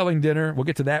very telling dinner. We'll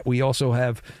get to that. We also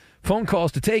have phone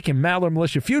calls to take in Maller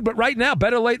Militia Feud. But right now,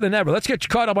 better late than never. Let's get you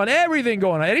caught up on everything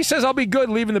going on. Eddie says I'll be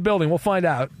good leaving the building. We'll find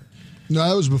out. No,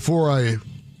 that was before I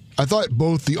thought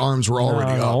both the arms were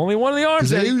already up. Only one of the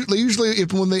arms. They usually,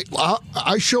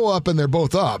 I show up and they're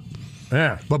both up.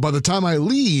 Yeah. But by the time I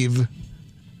leave,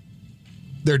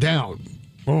 they're down.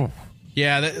 Oh.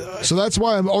 Yeah. So that's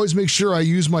why I always make sure I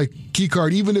use my key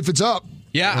card, even if it's up.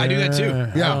 Yeah, I do that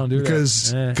too. Yeah,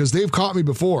 because they've caught me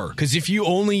before. Because if you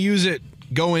only use it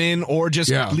going in or just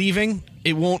leaving,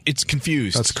 it won't. It's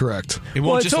confused. That's correct. It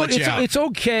won't just let you out. It's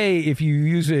okay if you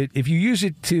use it. If you use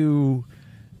it to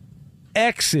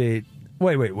exit.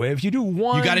 Wait. If you do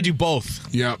one, you got to do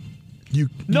both. Yeah. But if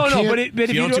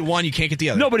you don't do one, you can't get the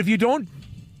other. No, but if you don't.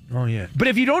 Oh, yeah. But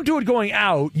if you don't do it going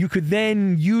out, you could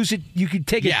then use it. You could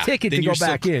take a ticket to go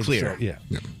back in. Clear. So, yeah.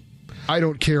 I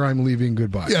don't care. I'm leaving.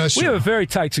 Goodbye. Yeah, we have a very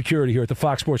tight security here at the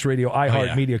Fox Sports Radio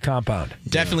iHeart Media compound.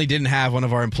 Definitely didn't have one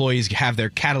of our employees have their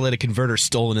catalytic converter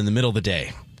stolen in the middle of the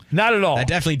day. Not at all. That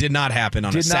definitely did not happen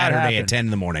on a Saturday at 10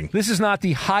 in the morning. This is not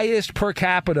the highest per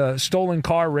capita stolen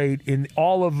car rate in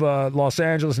all of Los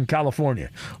Angeles and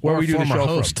California, where we do the show former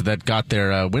host that got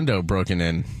their window broken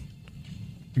in.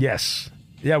 Yes.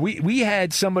 Yeah, we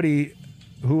had somebody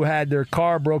who had their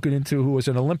car broken into who was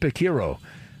an Olympic hero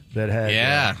that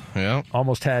had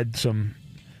almost had some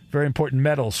very important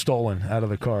metals stolen out of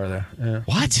the car there. Yeah.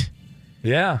 What?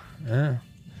 Yeah.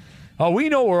 Oh, we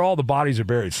know where all the bodies are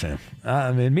buried, Sam.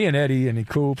 I mean, me and Eddie and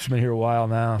Coop's been here a while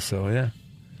now, so yeah.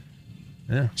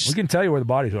 Yeah, we can tell you where the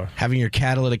bodies are. Having your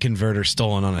catalytic converter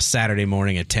stolen on a Saturday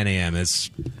morning at 10 a.m. is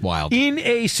wild. In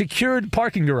a secured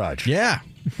parking garage. Yeah.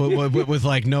 But with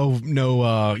no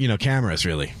cameras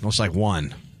really. Just like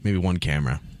maybe one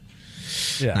camera.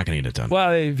 Yeah, not gonna get it done.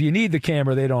 Well, if you need the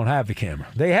camera, they don't have the camera.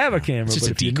 They have a camera, it's just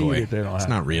but a if decoy. you need it, they don't have it. It's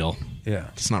not real. Yeah,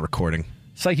 it's not recording.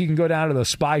 It's like you can go down to the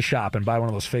spy shop and buy one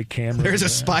of those fake cameras. There's a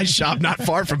spy shop not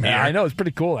far from here. Yeah, I know. It's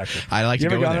pretty cool, actually. I like you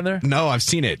to ever go gone in there? No, I've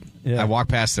seen it. Yeah. I walk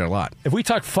past there a lot. If we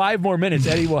talk 5 more minutes,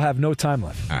 Eddie will have no time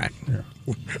left. All right. Yeah.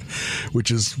 Which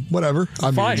is whatever.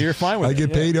 You're fine with it. I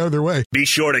get paid either way. Be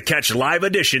sure to catch live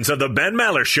editions of The Ben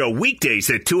Maller Show weekdays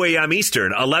at 2 a.m.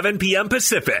 Eastern, 11 p.m.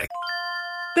 Pacific.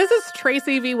 This is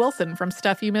Tracy V. Wilson from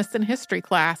Stuff You Missed in History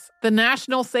Class. The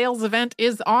national sales event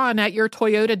is on at your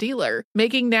Toyota dealer,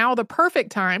 making now the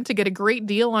perfect time to get a great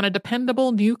deal on a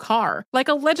dependable new car. Like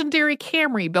a legendary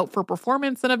Camry built for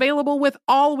performance and available with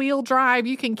all-wheel drive,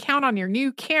 you can count on your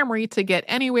new Camry to get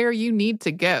anywhere you need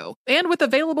to go. And with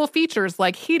available features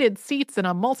like heated seats and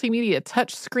a multimedia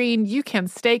touchscreen, you can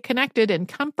stay connected in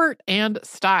comfort and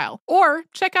style. Or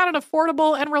check out an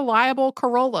affordable and reliable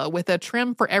Corolla with a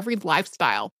trim for every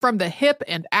lifestyle. From the hip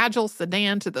and agile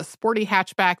sedan to the sporty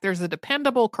hatchback, there's a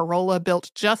dependable Corolla built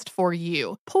just for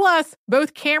you. Plus,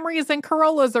 both Camrys and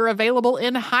Corollas are available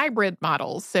in hybrid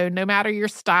models, so no matter your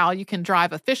style, you can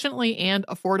drive efficiently and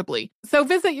affordably. So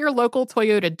visit your local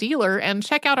Toyota dealer and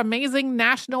check out amazing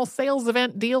national sales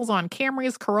event deals on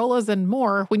Camrys, Corollas, and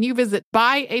more when you visit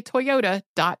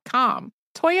buyatoyota.com.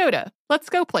 Toyota, let's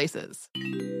go places.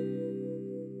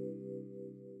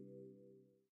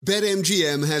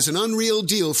 BetMGM has an unreal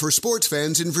deal for sports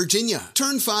fans in Virginia.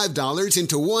 Turn $5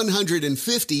 into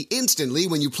 $150 instantly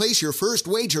when you place your first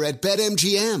wager at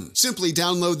BetMGM. Simply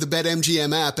download the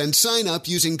BetMGM app and sign up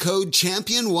using code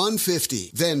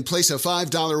CHAMPION150. Then place a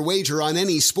 $5 wager on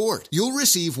any sport. You'll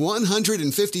receive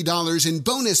 $150 in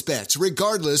bonus bets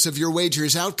regardless of your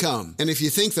wager's outcome. And if you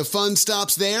think the fun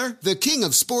stops there, the king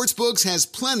of sportsbooks has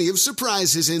plenty of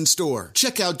surprises in store.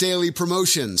 Check out daily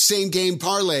promotions, same-game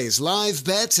parlays, live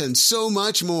bets, and so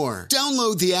much more.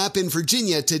 Download the app in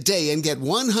Virginia today and get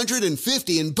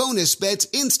 $150 in bonus bets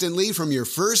instantly from your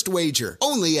first wager.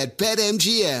 Only at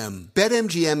BetMGM.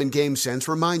 BetMGM and GameSense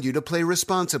remind you to play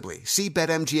responsibly. See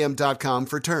BetMGM.com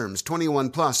for terms. 21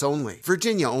 plus only.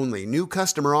 Virginia only. New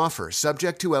customer offer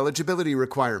subject to eligibility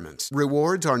requirements.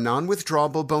 Rewards are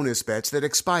non-withdrawable bonus bets that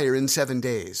expire in 7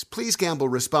 days. Please gamble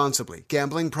responsibly.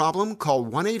 Gambling problem? Call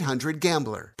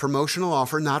 1-800-GAMBLER. Promotional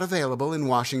offer not available in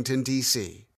Washington,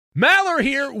 D.C. Maller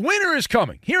here. Winter is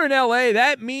coming. Here in L.A.,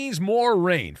 that means more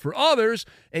rain. For others,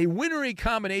 a wintry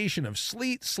combination of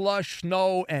sleet, slush,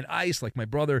 snow, and ice, like my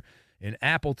brother in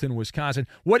Appleton, Wisconsin.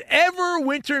 Whatever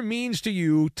winter means to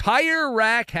you, Tire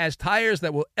Rack has tires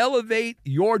that will elevate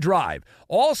your drive.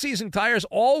 All-season tires,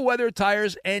 all-weather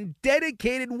tires, and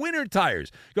dedicated winter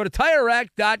tires. Go to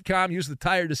TireRack.com. Use the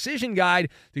Tire Decision Guide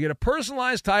to get a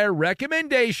personalized tire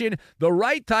recommendation, the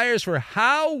right tires for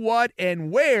how, what,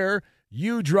 and where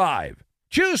you drive.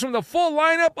 Choose from the full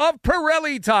lineup of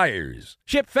Pirelli tires.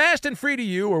 Ship fast and free to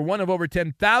you or one of over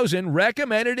 10,000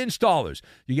 recommended installers.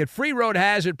 You get free road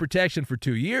hazard protection for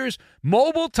 2 years.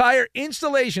 Mobile tire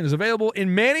installation is available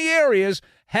in many areas.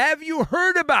 Have you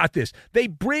heard about this? They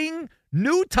bring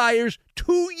new tires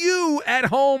to you at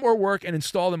home or work and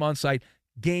install them on site.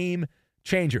 Game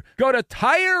changer. Go to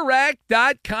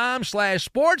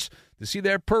TireRack.com/sports to see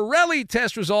their Pirelli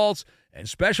test results and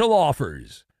special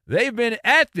offers. They've been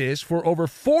at this for over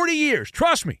 40 years.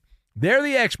 Trust me, they're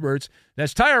the experts.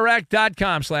 That's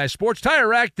TireRack.com/sports.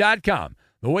 TireRack.com,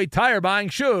 the way tire buying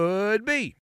should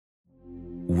be.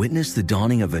 Witness the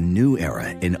dawning of a new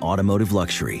era in automotive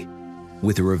luxury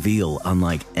with a reveal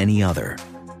unlike any other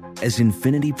as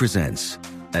Infiniti presents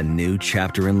a new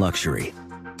chapter in luxury,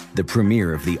 the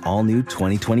premiere of the all-new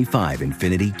 2025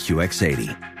 Infiniti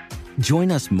QX80.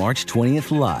 Join us March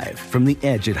 20th live from the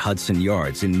Edge at Hudson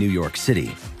Yards in New York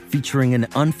City, featuring an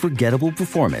unforgettable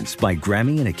performance by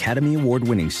Grammy and Academy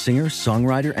Award-winning singer,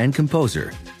 songwriter, and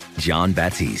composer, Jon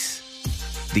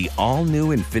Batiste. The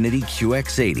all-new Infiniti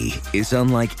QX80 is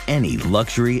unlike any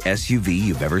luxury SUV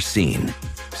you've ever seen.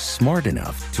 Smart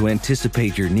enough to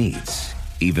anticipate your needs,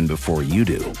 even before you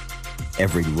do.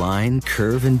 Every line,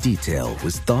 curve, and detail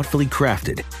was thoughtfully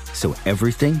crafted, so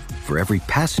everything for every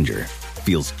passenger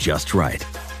feels just right.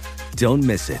 Don't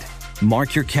miss it.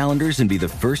 Mark your calendars and be the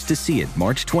first to see it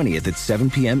March 20th at 7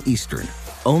 p.m. Eastern,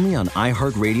 only on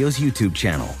iHeartRadio's YouTube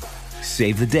channel.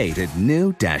 Save the date at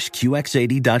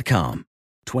new-QX80.com.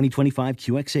 2025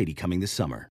 QX80 coming this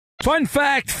summer. Fun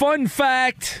fact.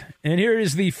 And here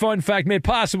is the fun fact made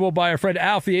possible by our friend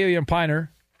Alf the Alien Opiner.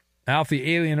 Alf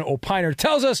the Alien Opiner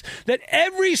tells us that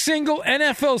every single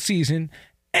NFL season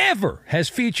ever has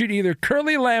featured either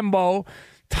Curly Lambeau,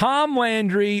 Tom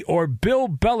Landry, or Bill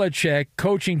Belichick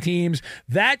coaching teams.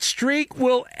 That streak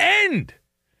will end.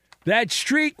 That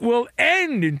streak will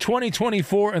end in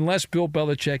 2024 unless Bill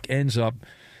Belichick ends up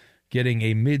getting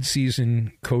a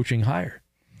midseason coaching hire.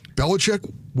 Belichick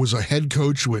was a head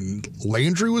coach when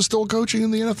Landry was still coaching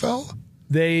in the NFL?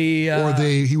 He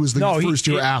was the first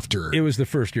year after. It was the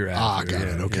first year after. Got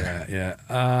it. Okay.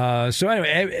 Yeah. So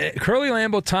anyway, Curly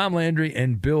Lambeau, Tom Landry,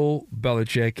 and Bill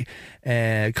Belichick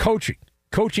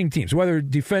coaching teams, whether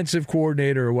defensive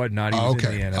coordinator or whatnot. He was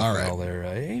in the NFL. All right.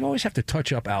 There. You always have to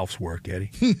touch up Alf's work,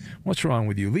 Eddie. What's wrong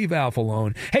with you? Leave Alf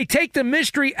alone. Hey, take the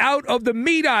mystery out of the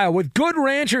meat aisle with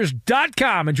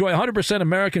GoodRanchers.com. Enjoy 100%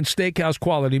 American steakhouse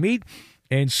quality meat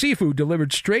and seafood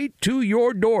delivered straight to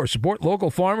your door. Support local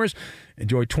farmers.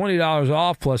 Enjoy $20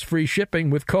 off plus free shipping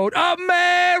with code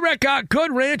AMERICA.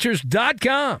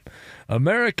 GoodRanchers.com.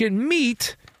 American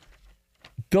meat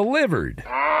delivered.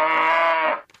 All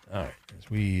right, as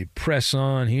we press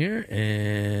on here,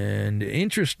 and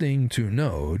interesting to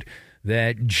note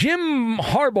that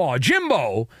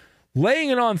Jimbo,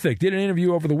 laying it on thick, did an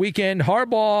interview over the weekend.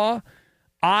 Harbaugh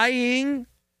eyeing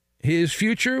his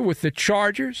future with the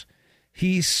Chargers.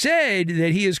 He said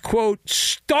that he is, quote,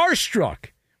 starstruck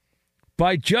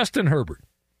by Justin Herbert.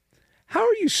 How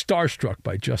are you starstruck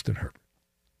by Justin Herbert?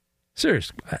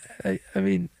 Seriously. I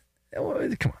mean,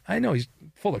 come on. I know he's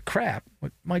full of crap,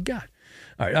 but my God.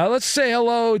 All right, let's say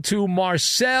hello to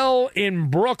Marcel in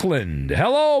Brooklyn.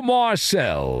 Hello,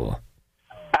 Marcel.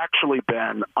 Actually,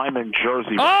 Ben, I'm in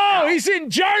Jersey. Right now. He's in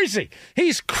Jersey.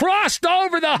 He's crossed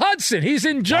over the Hudson. He's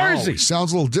in Jersey. Wow,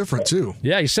 sounds a little different too.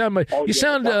 Yeah, you sound more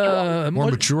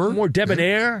mature, more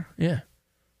debonair. Yeah.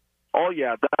 Oh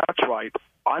yeah, that's right.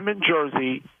 I'm in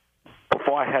Jersey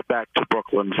before I head back to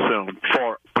Brooklyn soon.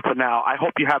 For now, I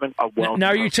hope you're having a well. Now,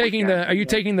 are you taking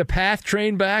the PATH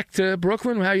train back to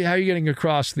Brooklyn? How are you getting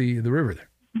across the river there?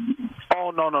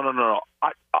 Oh no.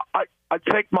 I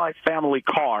take my family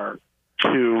car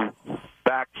to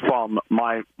back from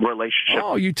my relationship.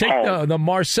 Oh, you take the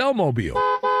Marcel Mobile.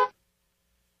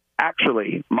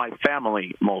 Actually, my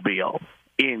family mobile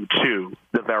into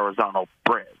the Verrazano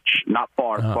Bridge, not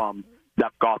far from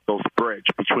that Goethals Bridge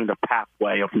between the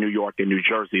pathway of New York and New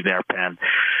Jersey there, Ben.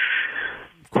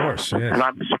 Of course, yes.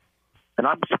 And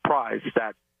I'm surprised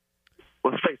that,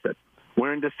 let's face it,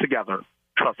 we're in this together.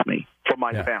 Trust me, for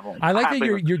my family. I like that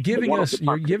you're giving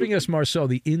us Marcel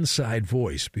the inside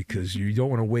voice because you don't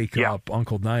want to wake up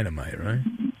Uncle Dynamite, right?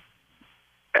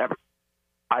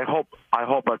 I hope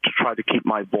to try to keep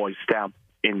my voice down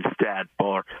instead,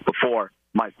 or before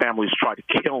my family's try to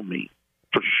kill me,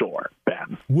 for sure,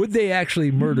 Ben. Would they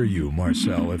actually murder you,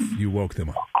 Marcel, if you woke them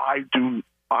up?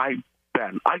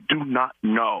 Ben, I do not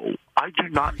know.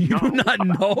 You do not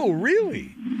know,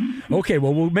 really? Okay,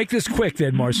 well, we'll make this quick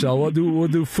then, Marcel. We'll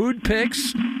do food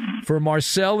picks for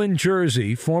Marcel in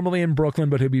Jersey, formerly in Brooklyn,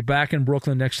 but he'll be back in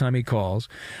Brooklyn next time he calls.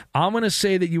 I'm going to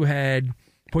say that you had,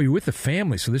 you're with the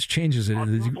family, so this changes it. On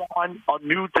a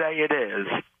new day it is,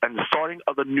 and the starting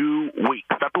of the new week.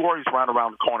 February's right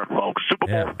around the corner, folks. Super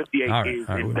Bowl 58 is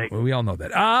in Vegas. We all know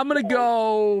that. I'm going to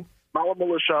go. Mala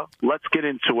Militia, let's get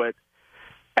into it.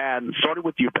 And starting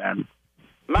with you, Ben.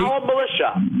 Mala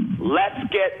Militia, let's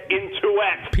get into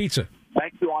it. Pizza.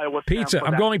 Thank you, Iowa. Pizza.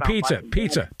 I'm going pizza.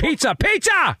 Pizza.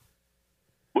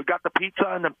 We got the pizza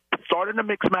and starting the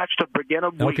mix match to begin a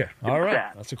week. Okay. All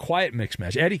right. That's a quiet mix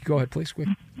match. Eddie, go ahead, please. Quick.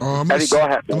 Eddie, go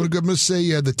ahead. I'm going to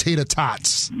say the tater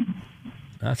tots.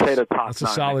 Tater tots. That's a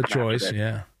solid choice.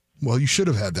 Yeah. Well, you should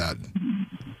have had that.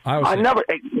 I never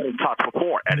ate tater tots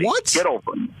before, Eddie. What? Get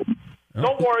over it.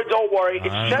 Don't worry.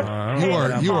 It's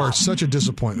just you are such a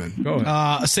disappointment. Go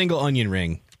ahead. A single onion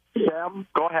ring. Sam,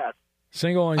 go ahead.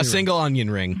 Single onion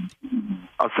ring.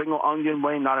 A single onion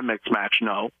ring, not a mixed match,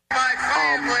 no.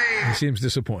 He seems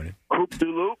disappointed. Hoop de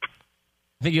loop.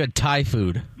 I think you had Thai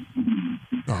food.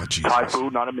 Oh, Jesus. Thai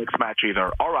food, not a mixed match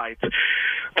either. All right. To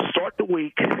start the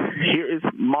week, here is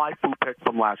my food pick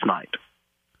from last night.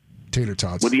 Tater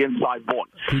tots. With the inside voice.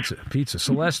 Pizza.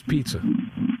 Celeste Pizza.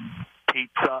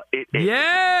 Pizza it is.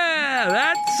 Yeah,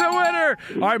 that's a winner.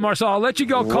 All right, Marcel, I'll let you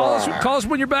go. Call us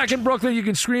when you're back in Brooklyn. You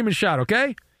can scream and shout,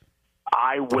 okay?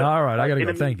 I will. All right, I got to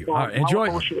go. Thank you. All right,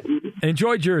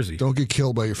 enjoy Jersey. Don't get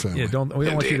killed by your family. Yeah, we don't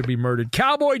want you to be murdered.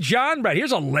 Cowboy John Brad.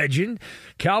 Here's a legend.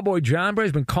 Cowboy John Brad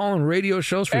has been calling radio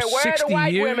shows for 60 years. Where the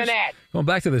white women at? Going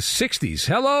back to the 60s.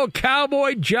 Hello,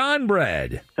 Cowboy John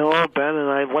Brad. Hello, Ben, and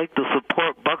I'd like to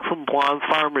support Buxom Blonde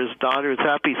Farmer's daughter's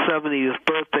happy 70th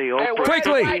birthday. Hey, where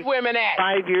the white women at?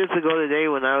 5 years ago today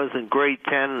when I was in grade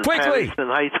 10 in Patterson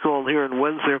High School here in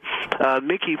Windsor,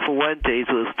 Mickey Fuentes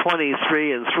was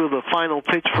 23 and threw the final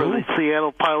pitch for the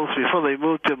Seattle Pilots before they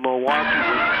moved to Milwaukee.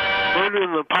 murdered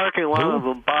in the parking lot of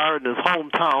a bar in his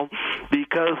hometown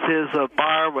because his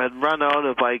bar had run out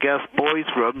of, I guess, boys'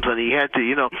 rooms, and he had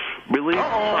to, release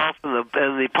himself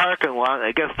in the parking lot.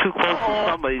 I guess too close to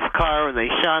somebody's car, and they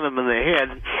shot him in the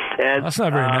head. And that's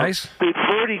not very nice.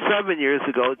 47 years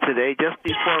ago today, just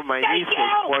before my niece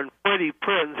was born, Freddie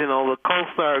Prinze, the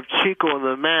co-star of Chico and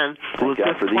the Man, who was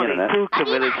just 22,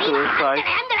 committed suicide.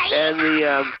 And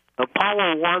the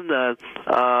Apollo 1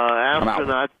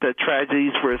 astronaut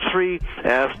tragedies where 3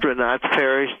 astronauts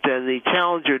perished, and the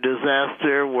Challenger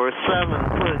disaster where 7,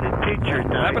 including the teacher,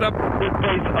 died. Wrap it up.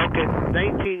 Okay,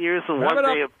 19 years and 1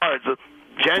 day apart. So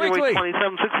January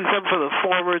 27, 67 for the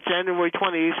former, January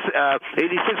 20,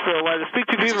 86 for the latter. Speak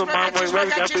to people tomorrow morning.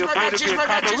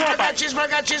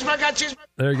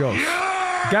 There you go.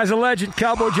 Guy's a legend.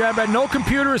 Cowboy Jab. No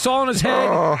computer. It's all in his head.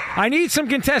 I need some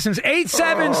contestants.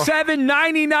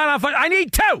 877-99 on Fox. I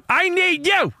need 2. I need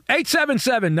you.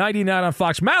 877-99 on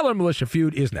Fox. Maller Militia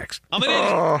Feud is next. I'm an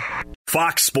idiot.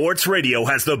 Fox Sports Radio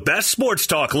has the best sports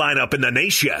talk lineup in the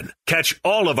nation. Catch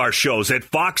all of our shows at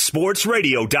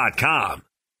foxsportsradio.com.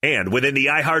 And within the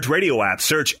iHeartRadio app,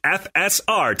 search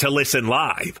FSR to listen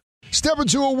live. Step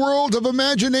into a world of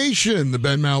imagination. The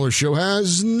Ben Maller Show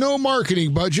has no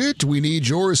marketing budget. We need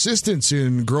your assistance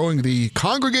in growing the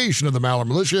congregation of the Maller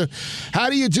Militia. How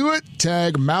do you do it?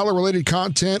 Tag Maller-related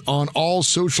content on all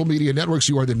social media networks.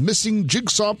 You are the missing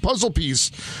jigsaw puzzle piece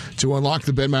to unlock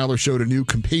the Ben Maller Show to new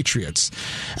compatriots.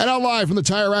 And now live from the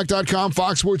TireRack.com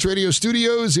Fox Sports Radio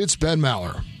studios, it's Ben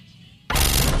Maller.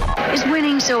 Is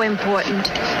winning so important?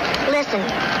 Listen,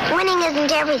 winning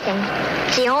isn't everything.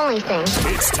 It's the only thing.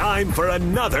 It's time for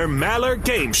another Maller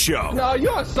Game Show. No,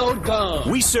 you're so dumb.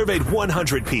 We surveyed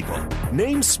 100 people.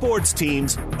 Name sports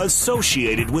teams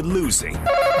associated with losing.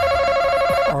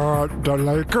 The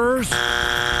Lakers?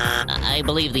 I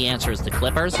believe the answer is the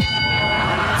Clippers.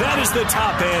 That is the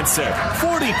top answer.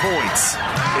 40 points.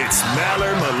 It's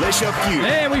Maller Militia Feud.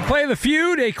 And we play the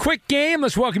feud, a quick game.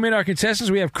 Let's welcome in our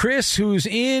contestants. We have Chris, who's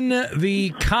in the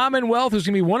Commonwealth, who's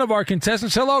going to be one of our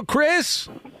contestants. Hello, Chris.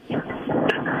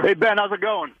 Hey, Ben, how's it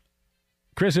going?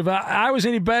 Chris, if I was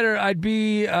any better, I'd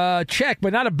be Czech,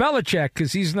 but not a Belichick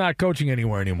because he's not coaching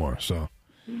anywhere anymore. So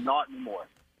not anymore.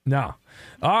 No.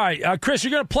 All right, Chris,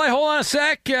 you're going to play. Hold on a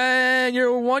sec. And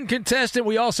you're one contestant.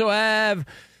 We also have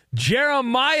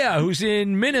Jeremiah, who's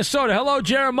in Minnesota. Hello,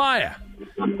 Jeremiah.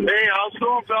 Hey, how's it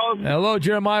going, fellas? Hello,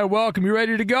 Jeremiah. Welcome. You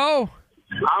ready to go?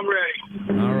 I'm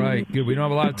ready. All right, good. We don't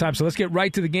have a lot of time, so let's get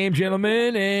right to the game,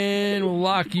 gentlemen, and we'll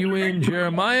lock you in,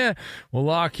 Jeremiah. We'll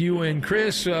lock you in,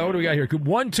 Chris. What do we got here?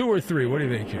 1, 2, or 3? What do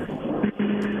you think here?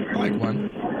 I like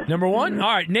 1. Number 1? All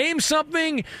right, name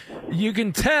something you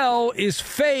can tell is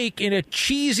fake in a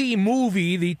cheesy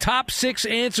movie. The top 6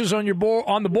 answers on your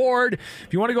on the board.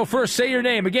 If you want to go first, say your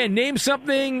name. Again, name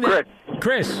something that...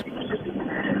 Chris.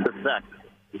 The Sex.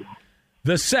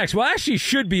 The Sex. Well, actually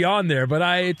should be on there, but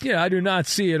I do not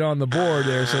see it on the board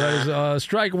there. So that is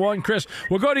strike 1, Chris.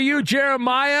 We'll go to you,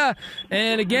 Jeremiah.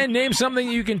 And again, name something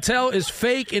you can tell is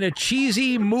fake in a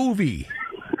cheesy movie.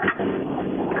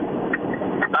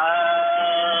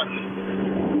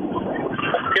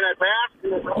 Can I pass?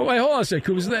 Oh, wait, hold on a sec,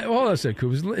 Coop. Is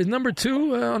number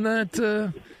 2 on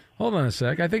that... Hold on a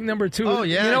sec. I think number 2. Oh,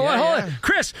 yeah. You know what? Hold on.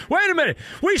 Chris, wait a minute.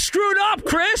 We screwed up,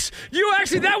 Chris.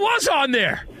 That was on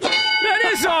there.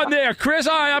 That is on there, Chris.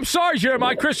 All right, I'm sorry,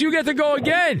 Jeremiah. Chris, you get to go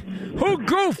again. Who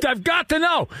goofed? I've got to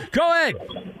know. Go ahead.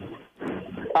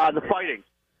 The Fighting.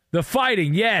 The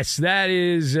Fighting, yes. That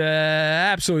is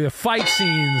absolutely. The fight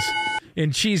scenes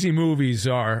in cheesy movies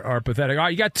are pathetic. All right,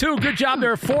 you got 2. Good job.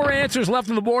 There are 4 answers left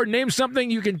on the board. Name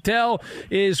something you can tell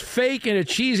is fake in a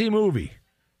cheesy movie.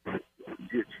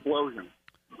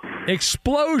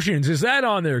 Explosions. Is that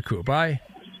on there, Coop? I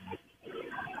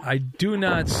do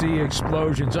not see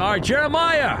explosions. All right,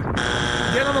 Jeremiah.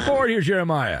 Get on the board here,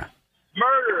 Jeremiah.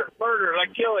 Murder,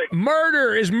 like killing.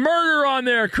 Murder. Is murder on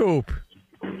there, Coop?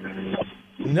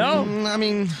 No? I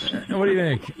mean... What do you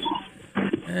think?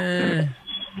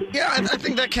 Yeah, I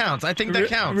think that counts.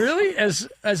 Really? As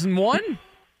in 1?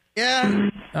 Yeah.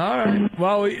 All right.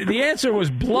 Well, the answer was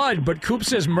blood, but Coop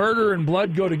says murder and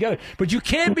blood go together. But you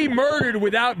can't be murdered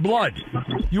without blood.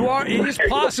 It is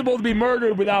possible to be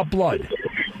murdered without blood.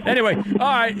 Anyway, all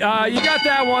right, you got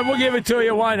that one. We'll give it to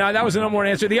you. Why not? That was the number 1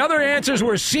 answer. The other answers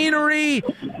were scenery,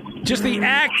 just the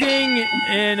acting,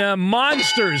 and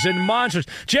monsters.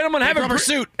 Gentlemen,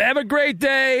 have a great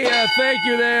day. Thank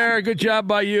you there. Good job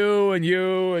by you and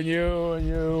you and you and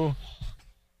you.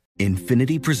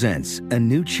 Infinity presents a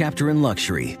new chapter in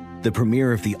luxury, the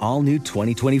premiere of the all-new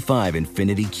 2025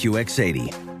 Infinity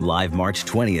QX80, live March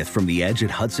 20th from the Edge at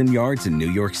Hudson Yards in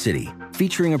New York City,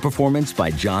 featuring a performance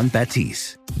by John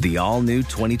Batiste. The all-new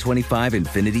 2025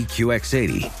 Infiniti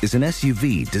QX80 is an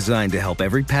SUV designed to help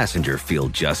every passenger feel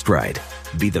just right.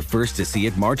 Be the first to see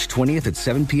it March 20th at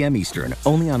 7 p.m. Eastern,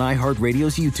 only on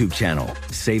iHeartRadio's YouTube channel.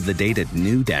 Save the date at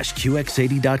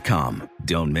new-QX80.com.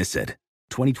 Don't miss it.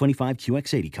 2025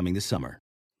 QX80 coming this summer.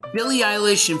 Billie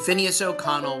Eilish and Phineas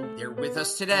O'Connell, they're with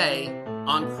us today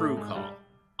on Crew Call.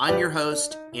 I'm your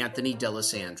host, Anthony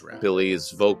D'Alessandro.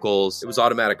 Billie's vocals, it was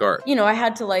automatic art. You know, I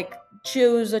had to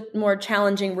choose a more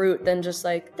challenging route than just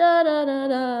da da da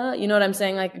da. You know what I'm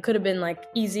saying? It could have been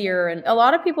easier. And a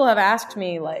lot of people have asked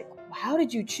me how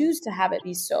did you choose to have it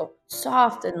be so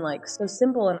soft and so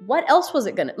simple? And what else was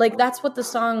it gonna that's what the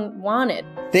song wanted.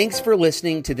 Thanks for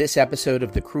listening to this episode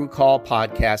of the Crew Call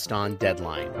podcast on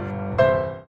Deadline.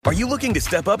 Are you looking to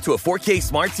step up to a 4K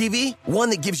smart TV?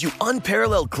 One that gives you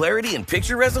unparalleled clarity and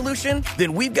picture resolution?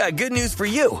 Then we've got good news for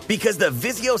you, because the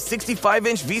Vizio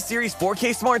 65-inch V-Series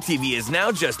 4K smart TV is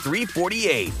now just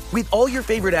 $348. With all your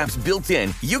favorite apps built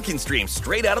in, you can stream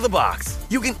straight out of the box.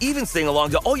 You can even sing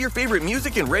along to all your favorite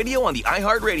music and radio on the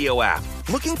iHeartRadio app.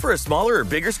 Looking for a smaller or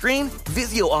bigger screen?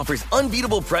 Vizio offers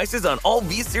unbeatable prices on all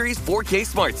V-Series 4K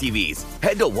smart TVs.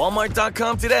 Head to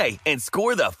Walmart.com today and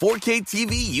score the 4K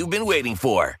TV you've been waiting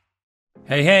for.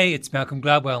 Hey, it's Malcolm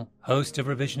Gladwell, host of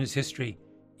Revisionist History.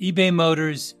 eBay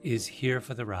Motors is here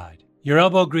for the ride. Your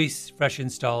elbow grease, fresh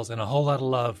installs, and a whole lot of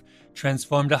love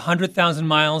transformed 100,000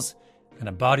 miles and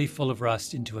a body full of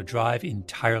rust into a drive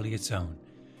entirely its own.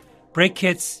 Brake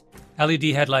kits, LED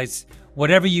headlights,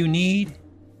 whatever you need,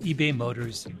 eBay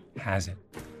Motors has it.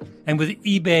 And with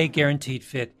eBay Guaranteed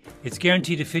Fit, it's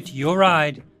guaranteed to fit your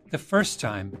ride the first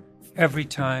time, every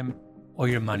time, or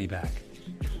your money back.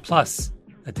 Plus,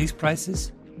 at these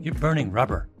prices, you're burning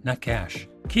rubber, not cash.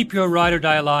 Keep your ride or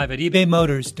die alive at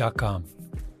ebaymotors.com.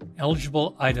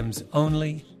 Eligible items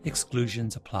only.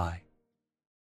 Exclusions apply.